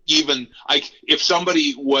if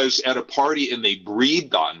somebody was at a party and they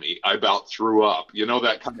breathed on me, I about threw up.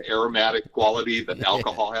 That kind of aromatic quality that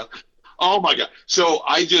alcohol has. Oh my God. So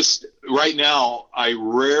right now, I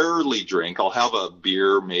rarely drink. I'll have a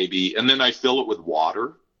beer maybe, and then I fill it with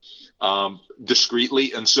water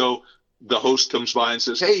discreetly. And so the host comes by and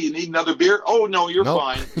says, "Hey, you need another beer?" "Oh, no, you're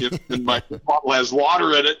fine." And my bottle has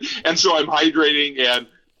water in it. And so I'm hydrating. And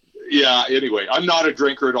yeah, anyway, I'm not a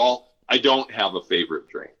drinker at all. I don't have a favorite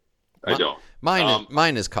drink. I don't.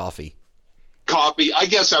 Mine is coffee. Coffee. I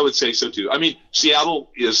guess I would say so too. I mean,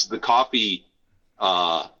 Seattle is the coffee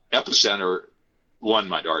epicenter, one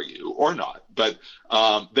might argue, or not, but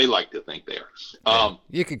they like to think they are.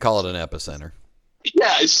 You could call it an epicenter.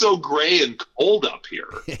 Yeah, it's so gray and cold up here,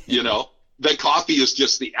 that coffee is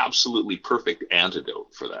just the absolutely perfect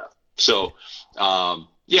antidote for that. So,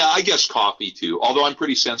 yeah, I guess coffee too, although I'm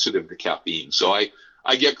pretty sensitive to caffeine. So I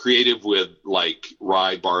get creative with like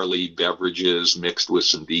rye barley beverages mixed with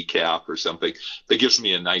some decaf or something that gives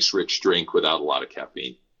me a nice rich drink without a lot of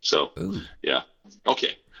caffeine. So, yeah.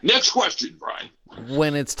 Okay. Next question, Brian.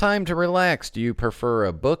 When it's time to relax, do you prefer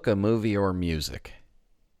a book, a movie, or music?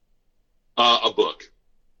 A book.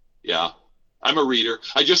 Yeah. I'm a reader.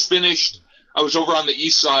 I was over on the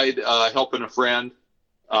east side helping a friend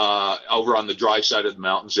over on the dry side of the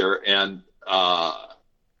mountains there. And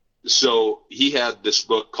so he had this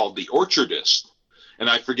book called The Orchardist. And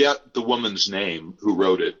I forget the woman's name who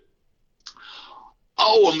wrote it.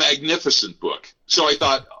 Oh, a magnificent book. So I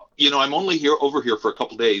thought, I'm only over here for a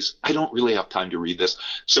couple days. I don't really have time to read this.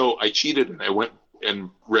 So I cheated and I went and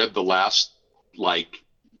read the last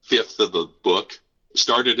fifth of the book,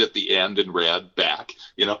 started at the end and read back,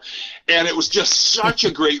 and it was just such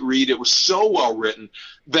a great read. It was so well written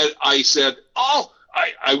that I said,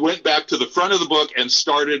 I went back to the front of the book and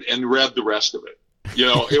started and read the rest of it.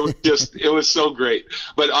 It was so great.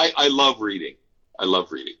 But I love reading.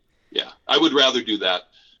 Yeah. I would rather do that.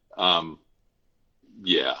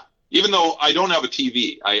 Yeah. Even though I don't have a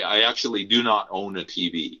TV, I actually do not own a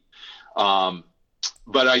TV.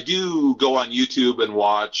 But I do go on YouTube and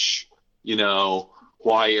watch,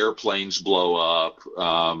 why airplanes blow up,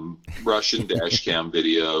 Russian dash cam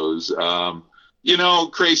videos,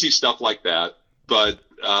 crazy stuff like that. But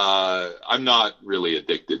I'm not really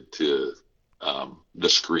addicted to the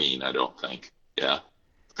screen, I don't think. Yeah.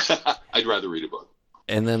 I'd rather read a book.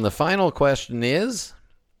 And then the final question is,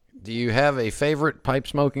 do you have a favorite pipe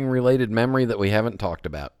smoking related memory that we haven't talked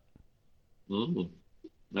about? Yeah,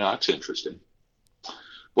 that's interesting.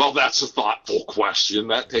 Well, that's a thoughtful question.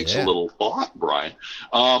 That takes a little thought, Brian.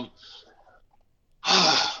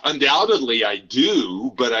 Undoubtedly, I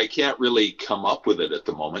do, but I can't really come up with it at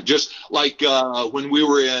the moment. Just like when we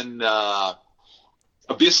were in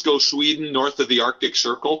Abisko, Sweden, north of the Arctic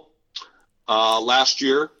Circle last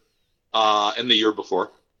year and the year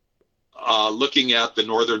before. Looking at the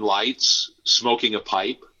northern lights, smoking a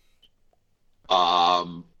pipe.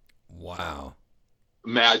 Wow.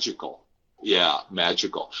 Magical. Yeah,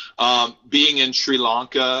 magical. Being in Sri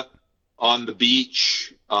Lanka on the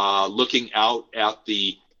beach, looking out at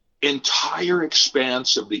the entire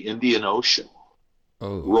expanse of the Indian Ocean,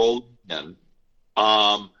 rolling in.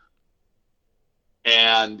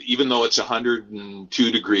 And even though it's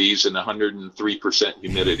 102 degrees and 103%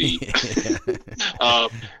 humidity,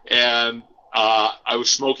 and I was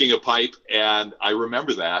smoking a pipe, and I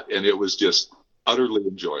remember that, and it was just utterly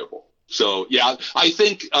enjoyable. So, yeah, I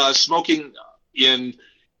think smoking in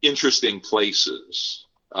interesting places,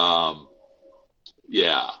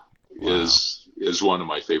 is one of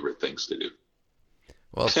my favorite things to do.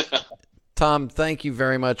 Well, Tom, thank you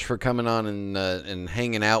very much for coming on and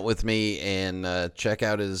hanging out with me, and check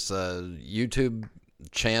out his YouTube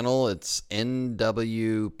channel. It's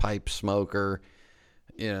NWPipeSmoker.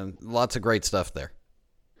 Lots of great stuff there.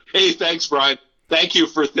 Hey, thanks, Brian. Thank you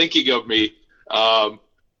for thinking of me and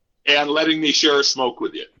letting me share a smoke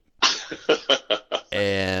with you.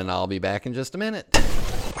 And I'll be back in just a minute.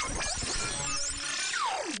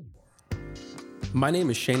 My name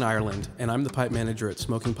is Shane Ireland, and I'm the pipe manager at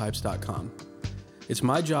smokingpipes.com. It's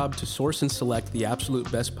my job to source and select the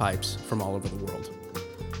absolute best pipes from all over the world.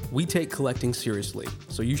 We take collecting seriously,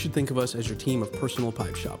 so you should think of us as your team of personal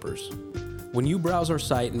pipe shoppers. When you browse our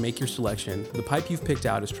site and make your selection, the pipe you've picked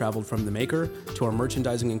out has traveled from the maker to our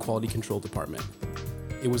merchandising and quality control department.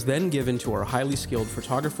 It was then given to our highly skilled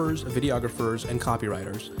photographers, videographers, and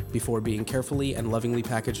copywriters before being carefully and lovingly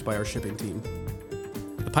packaged by our shipping team.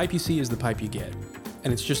 The pipe you see is the pipe you get,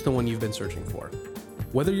 and it's just the one you've been searching for.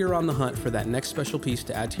 Whether you're on the hunt for that next special piece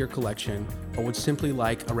to add to your collection, or would simply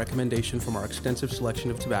like a recommendation from our extensive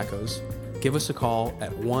selection of tobaccos, give us a call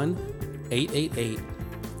at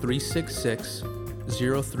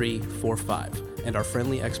 1-888-366-0345, and our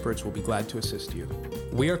friendly experts will be glad to assist you.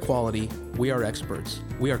 We are quality, we are experts,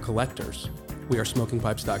 we are collectors, we are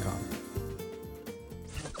smokingpipes.com.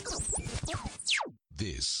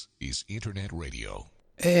 This is Internet Radio.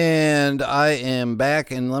 And I am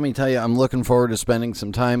back, and let me tell you, I'm looking forward to spending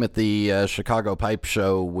some time at the Chicago Pipe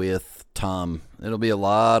Show with Tom. It'll be a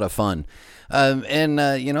lot of fun. You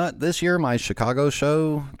know what? This year, my Chicago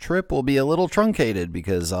show trip will be a little truncated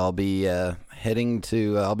because I'll be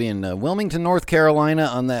I'll be in Wilmington, North Carolina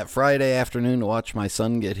on that Friday afternoon to watch my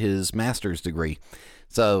son get his master's degree.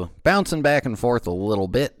 So bouncing back and forth a little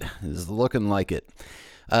bit is looking like it.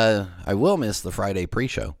 I will miss the Friday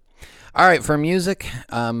pre-show. All right, for music,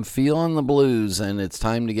 I'm feeling the blues, and it's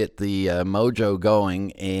time to get the mojo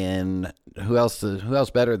going. And who else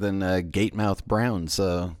better than Gatemouth Brown?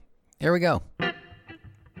 So here we go.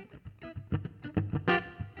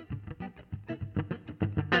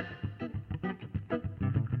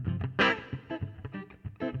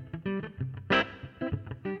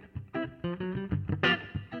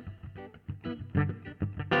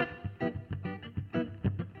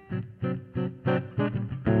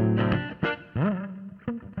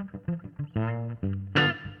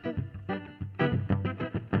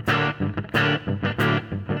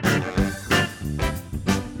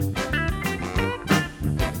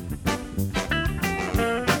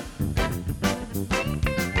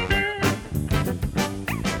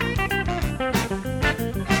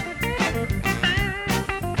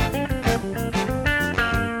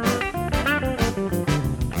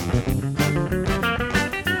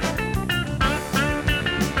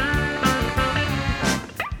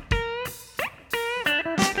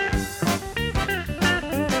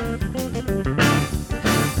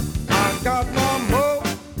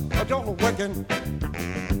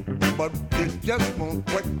 But it just won't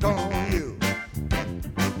work on you.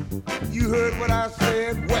 You heard what I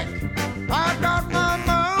said, wet. I got my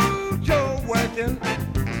mojo working,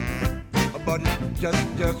 but it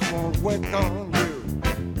just won't work on you.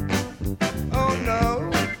 Oh no.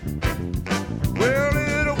 Well,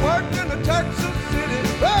 it'll work in the Texas City,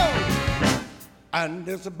 oh, and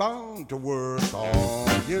it's bound to work on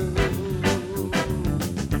you.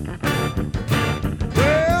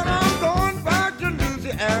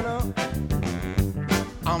 Anna,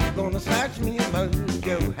 I'm gonna snatch me a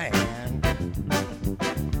mojo hand.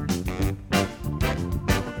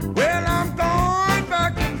 Well, I'm going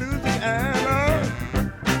back to Louisiana.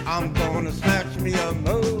 I'm gonna snatch me a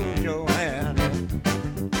mojo hand.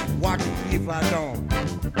 Watch and see if I don't.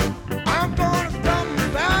 I'm gonna come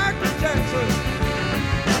back to Texas.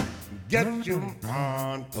 Get you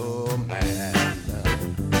on command.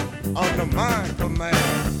 Under my command.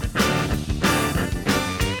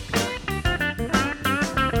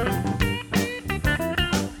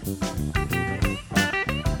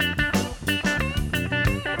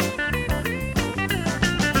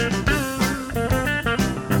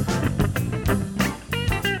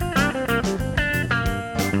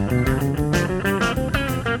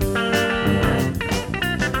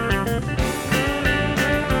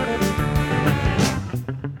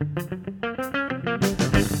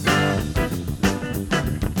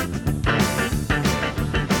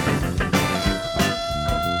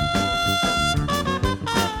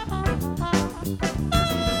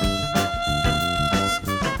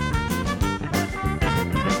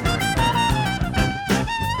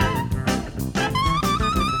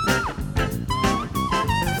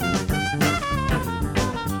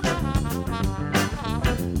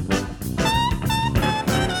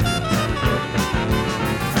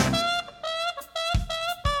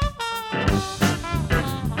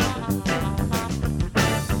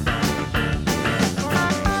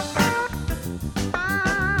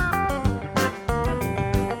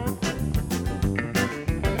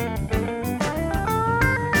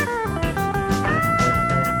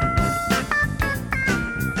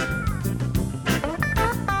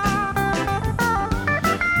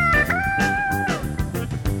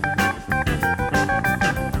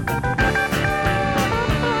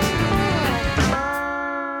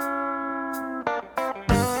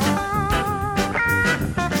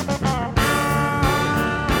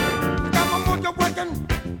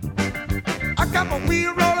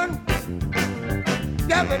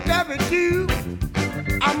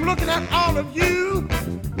 got all of you.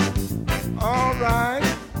 All right.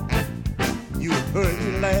 You heard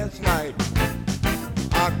me last night.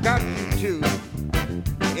 I got you too.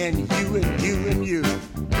 And you and you and you.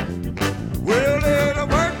 Well, there's a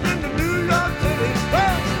work in the New York City.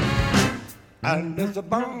 And there's a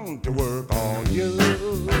bound to work on you.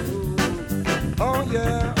 Oh,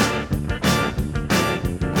 yeah.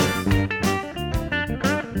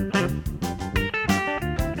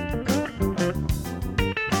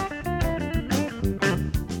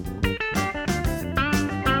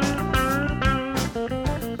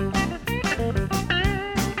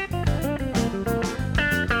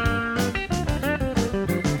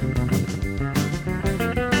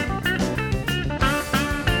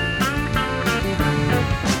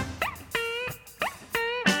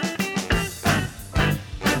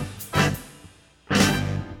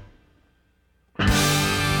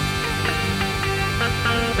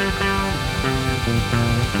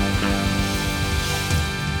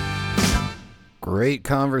 Great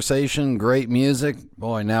conversation, great music.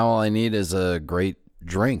 Boy, now all I need is a great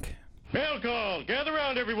drink. Mail call. Gather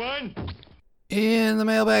round, everyone. In the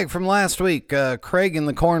mailbag from last week, Craig in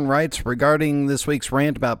the Corn writes regarding this week's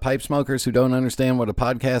rant about pipe smokers who don't understand what a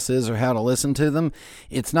podcast is or how to listen to them.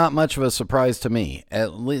 It's not much of a surprise to me.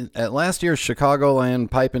 At last year's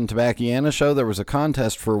Chicagoland Pipe and Tobacciana show, there was a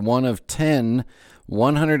contest for one of 10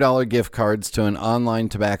 $100 gift cards to an online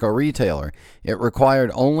tobacco retailer. It required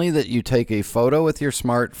only that you take a photo with your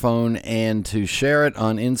smartphone and to share it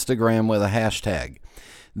on Instagram with a hashtag.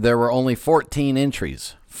 There were only 14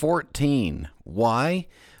 entries. 14. Why?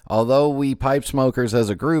 Although we pipe smokers as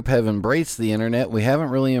a group have embraced the internet, we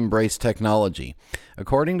haven't really embraced technology.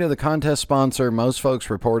 According to the contest sponsor, most folks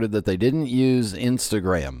reported that they didn't use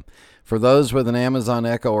Instagram. For those with an Amazon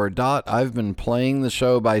Echo or Dot, I've been playing the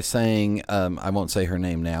show by saying, I won't say her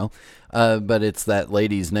name now, but it's that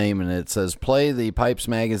lady's name, and it says, play the Pipes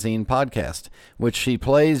Magazine podcast, which she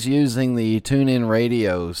plays using the TuneIn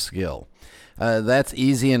Radio skill. That's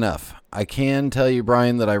easy enough. I can tell you,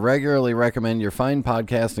 Brian, that I regularly recommend your fine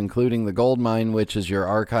podcast, including The Gold Mine, which is your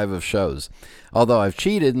archive of shows. Although I've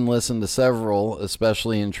cheated and listened to several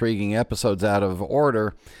especially intriguing episodes out of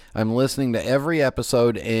order, I'm listening to every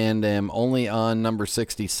episode and am only on number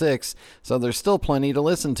 66, so there's still plenty to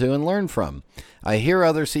listen to and learn from. I hear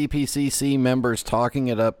other CPCC members talking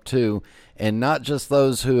it up too, and not just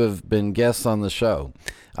those who have been guests on the show.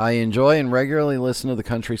 I enjoy and regularly listen to the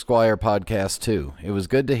Country Squire podcast too. It was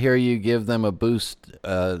good to hear you give them a boost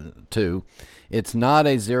too. It's not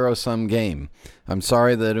a zero-sum game. I'm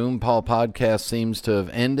sorry that Oompal podcast seems to have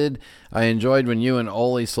ended. I enjoyed when you and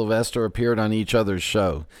Ole Sylvester appeared on each other's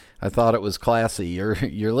show. I thought it was classy.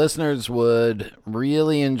 Your listeners would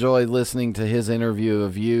really enjoy listening to his interview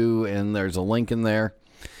of you, and there's a link in there.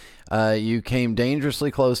 You came dangerously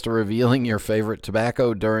close to revealing your favorite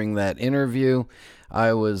tobacco during that interview.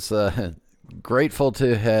 I was grateful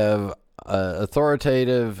to have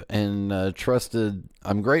authoritative and trusted.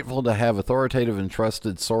 I'm grateful to have authoritative and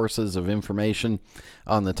trusted sources of information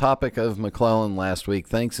on the topic of McClellan last week.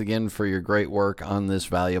 Thanks again for your great work on this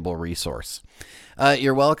valuable resource.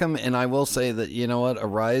 You're welcome, and I will say that, you know what, a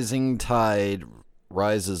rising tide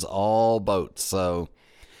rises all boats. So,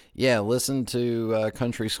 yeah, listen to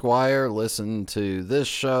Country Squire, listen to this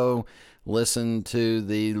show, listen to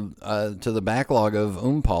the backlog of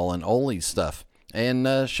Oompal and Ole's stuff,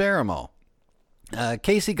 and share them all.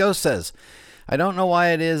 Casey Ghost says, I don't know why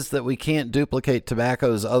it is that we can't duplicate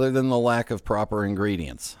tobaccos other than the lack of proper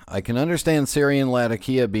ingredients. I can understand Syrian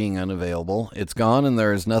Latakia being unavailable. It's gone and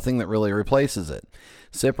there is nothing that really replaces it.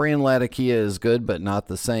 Cyprian Latakia is good but not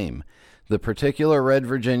the same. The particular red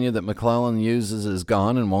Virginia that McClellan uses is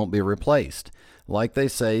gone and won't be replaced. Like they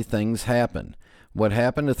say, things happen. What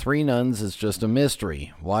happened to Three Nuns is just a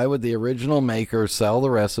mystery. Why would the original maker sell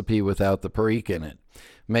the recipe without the perique in it?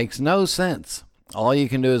 Makes no sense. All you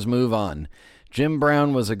can do is move on. Jim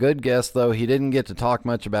Brown was a good guest, though he didn't get to talk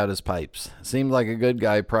much about his pipes. Seemed like a good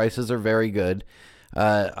guy. Prices are very good.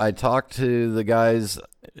 I talk to the guys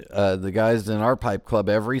in our pipe club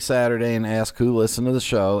every Saturday and ask who listened to the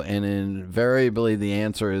show, and invariably the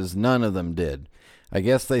answer is none of them did. I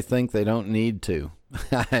guess they think they don't need to.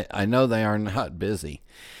 I know they are not busy.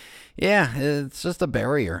 Yeah, it's just a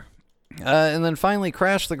barrier. And then finally,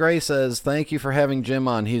 Crash the Gray says, thank you for having Jim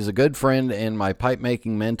on. He's a good friend and my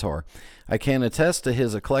pipe-making mentor. I can attest to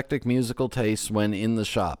his eclectic musical tastes when in the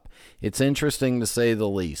shop. It's interesting to say the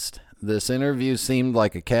least. This interview seemed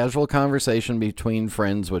like a casual conversation between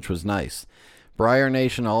friends, which was nice. Briar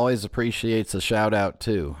Nation always appreciates a shout-out,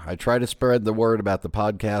 too. I try to spread the word about the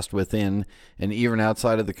podcast within and even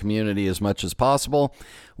outside of the community as much as possible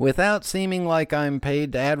without seeming like I'm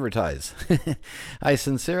paid to advertise. I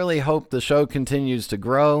sincerely hope the show continues to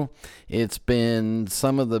grow. It's been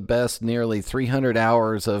some of the best nearly 300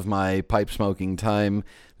 hours of my pipe smoking time.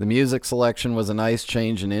 The music selection was a nice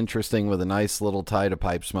change and interesting with a nice little tie to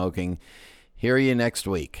pipe smoking. Hear you next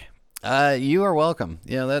week. You are welcome.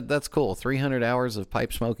 Yeah, that's cool. 300 hours of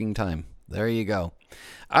pipe smoking time. There you go.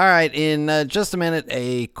 All right, in just a minute,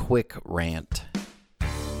 a quick rant.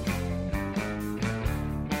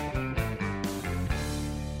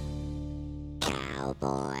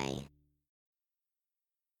 Cowboy.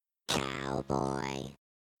 Cowboy.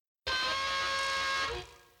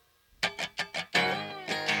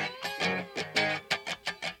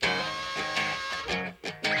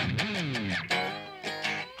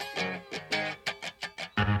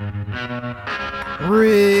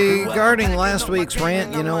 Regarding last week's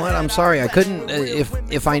rant, you know what? I'm sorry. I couldn't,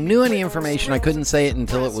 if I knew any information, I couldn't say it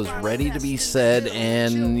until it was ready to be said.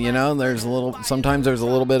 And, you know, sometimes there's a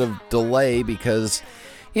little bit of delay because,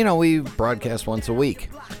 you know, we broadcast once a week.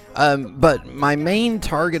 But my main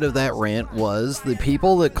target of that rant was the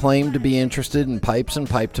people that claim to be interested in pipes and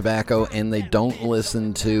pipe tobacco and they don't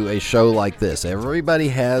listen to a show like this. Everybody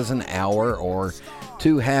has an hour or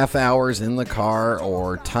 2 half hours in the car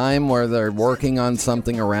or time where they're working on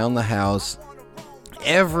something around the house.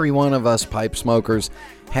 Every one of us pipe smokers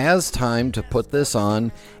has time to put this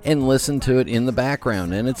on and listen to it in the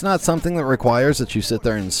background. And it's not something that requires that you sit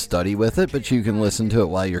there and study with it, but you can listen to it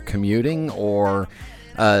while you're commuting or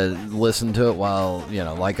listen to it while, you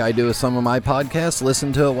know, like I do with some of my podcasts,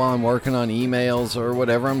 listen to it while I'm working on emails or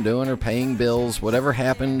whatever I'm doing or paying bills, whatever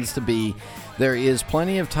happens to be. There is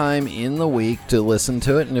plenty of time in the week to listen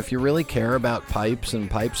to it, and if you really care about pipes and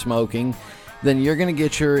pipe smoking, then you're going to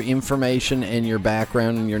get your information and your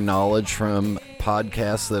background and your knowledge from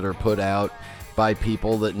podcasts that are put out by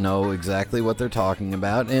people that know exactly what they're talking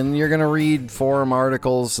about, and you're going to read forum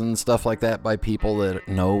articles and stuff like that by people that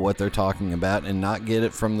know what they're talking about and not get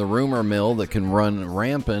it from the rumor mill that can run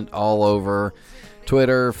rampant all over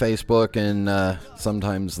Twitter, Facebook, and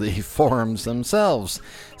sometimes the forums themselves.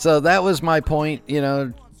 So that was my point. You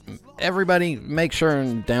know, everybody make sure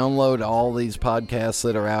and download all these podcasts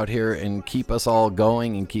that are out here and keep us all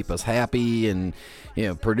going and keep us happy and, you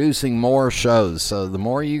know, producing more shows. So the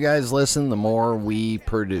more you guys listen, the more we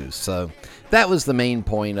produce. So that was the main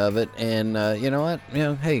point of it. And you know what? You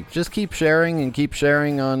know, hey, just keep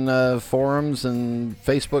sharing on forums and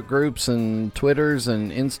Facebook groups and Twitters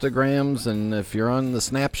and Instagrams. And if you're on the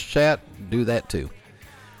Snapchat, do that too.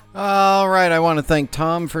 All right, I want to thank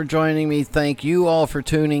Tom for joining me. Thank you all for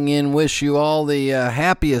tuning in. Wish you all the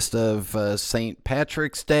happiest of St.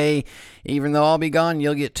 Patrick's Day. Even though I'll be gone,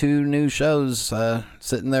 you'll get 2 new shows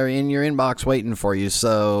sitting there in your inbox waiting for you.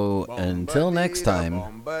 So until next time.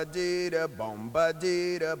 Happy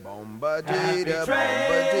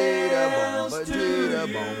trails until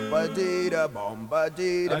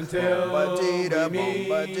we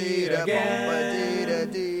meet again.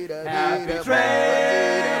 Happy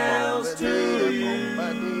trails to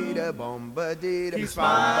keep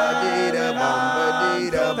Spider-Man.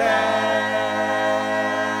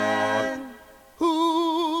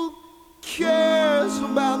 Who cares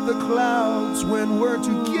about the clouds when we're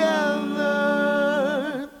together?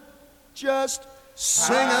 Just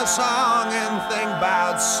sing a song and think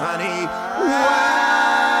about sunny weather.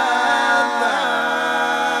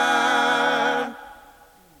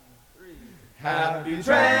 Happy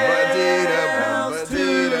trails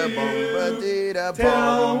to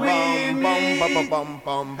till we meet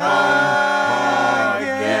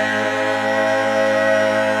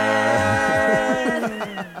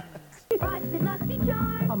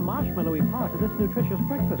A marshmallowy part of this nutritious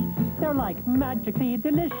breakfast. They're like magically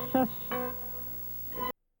delicious.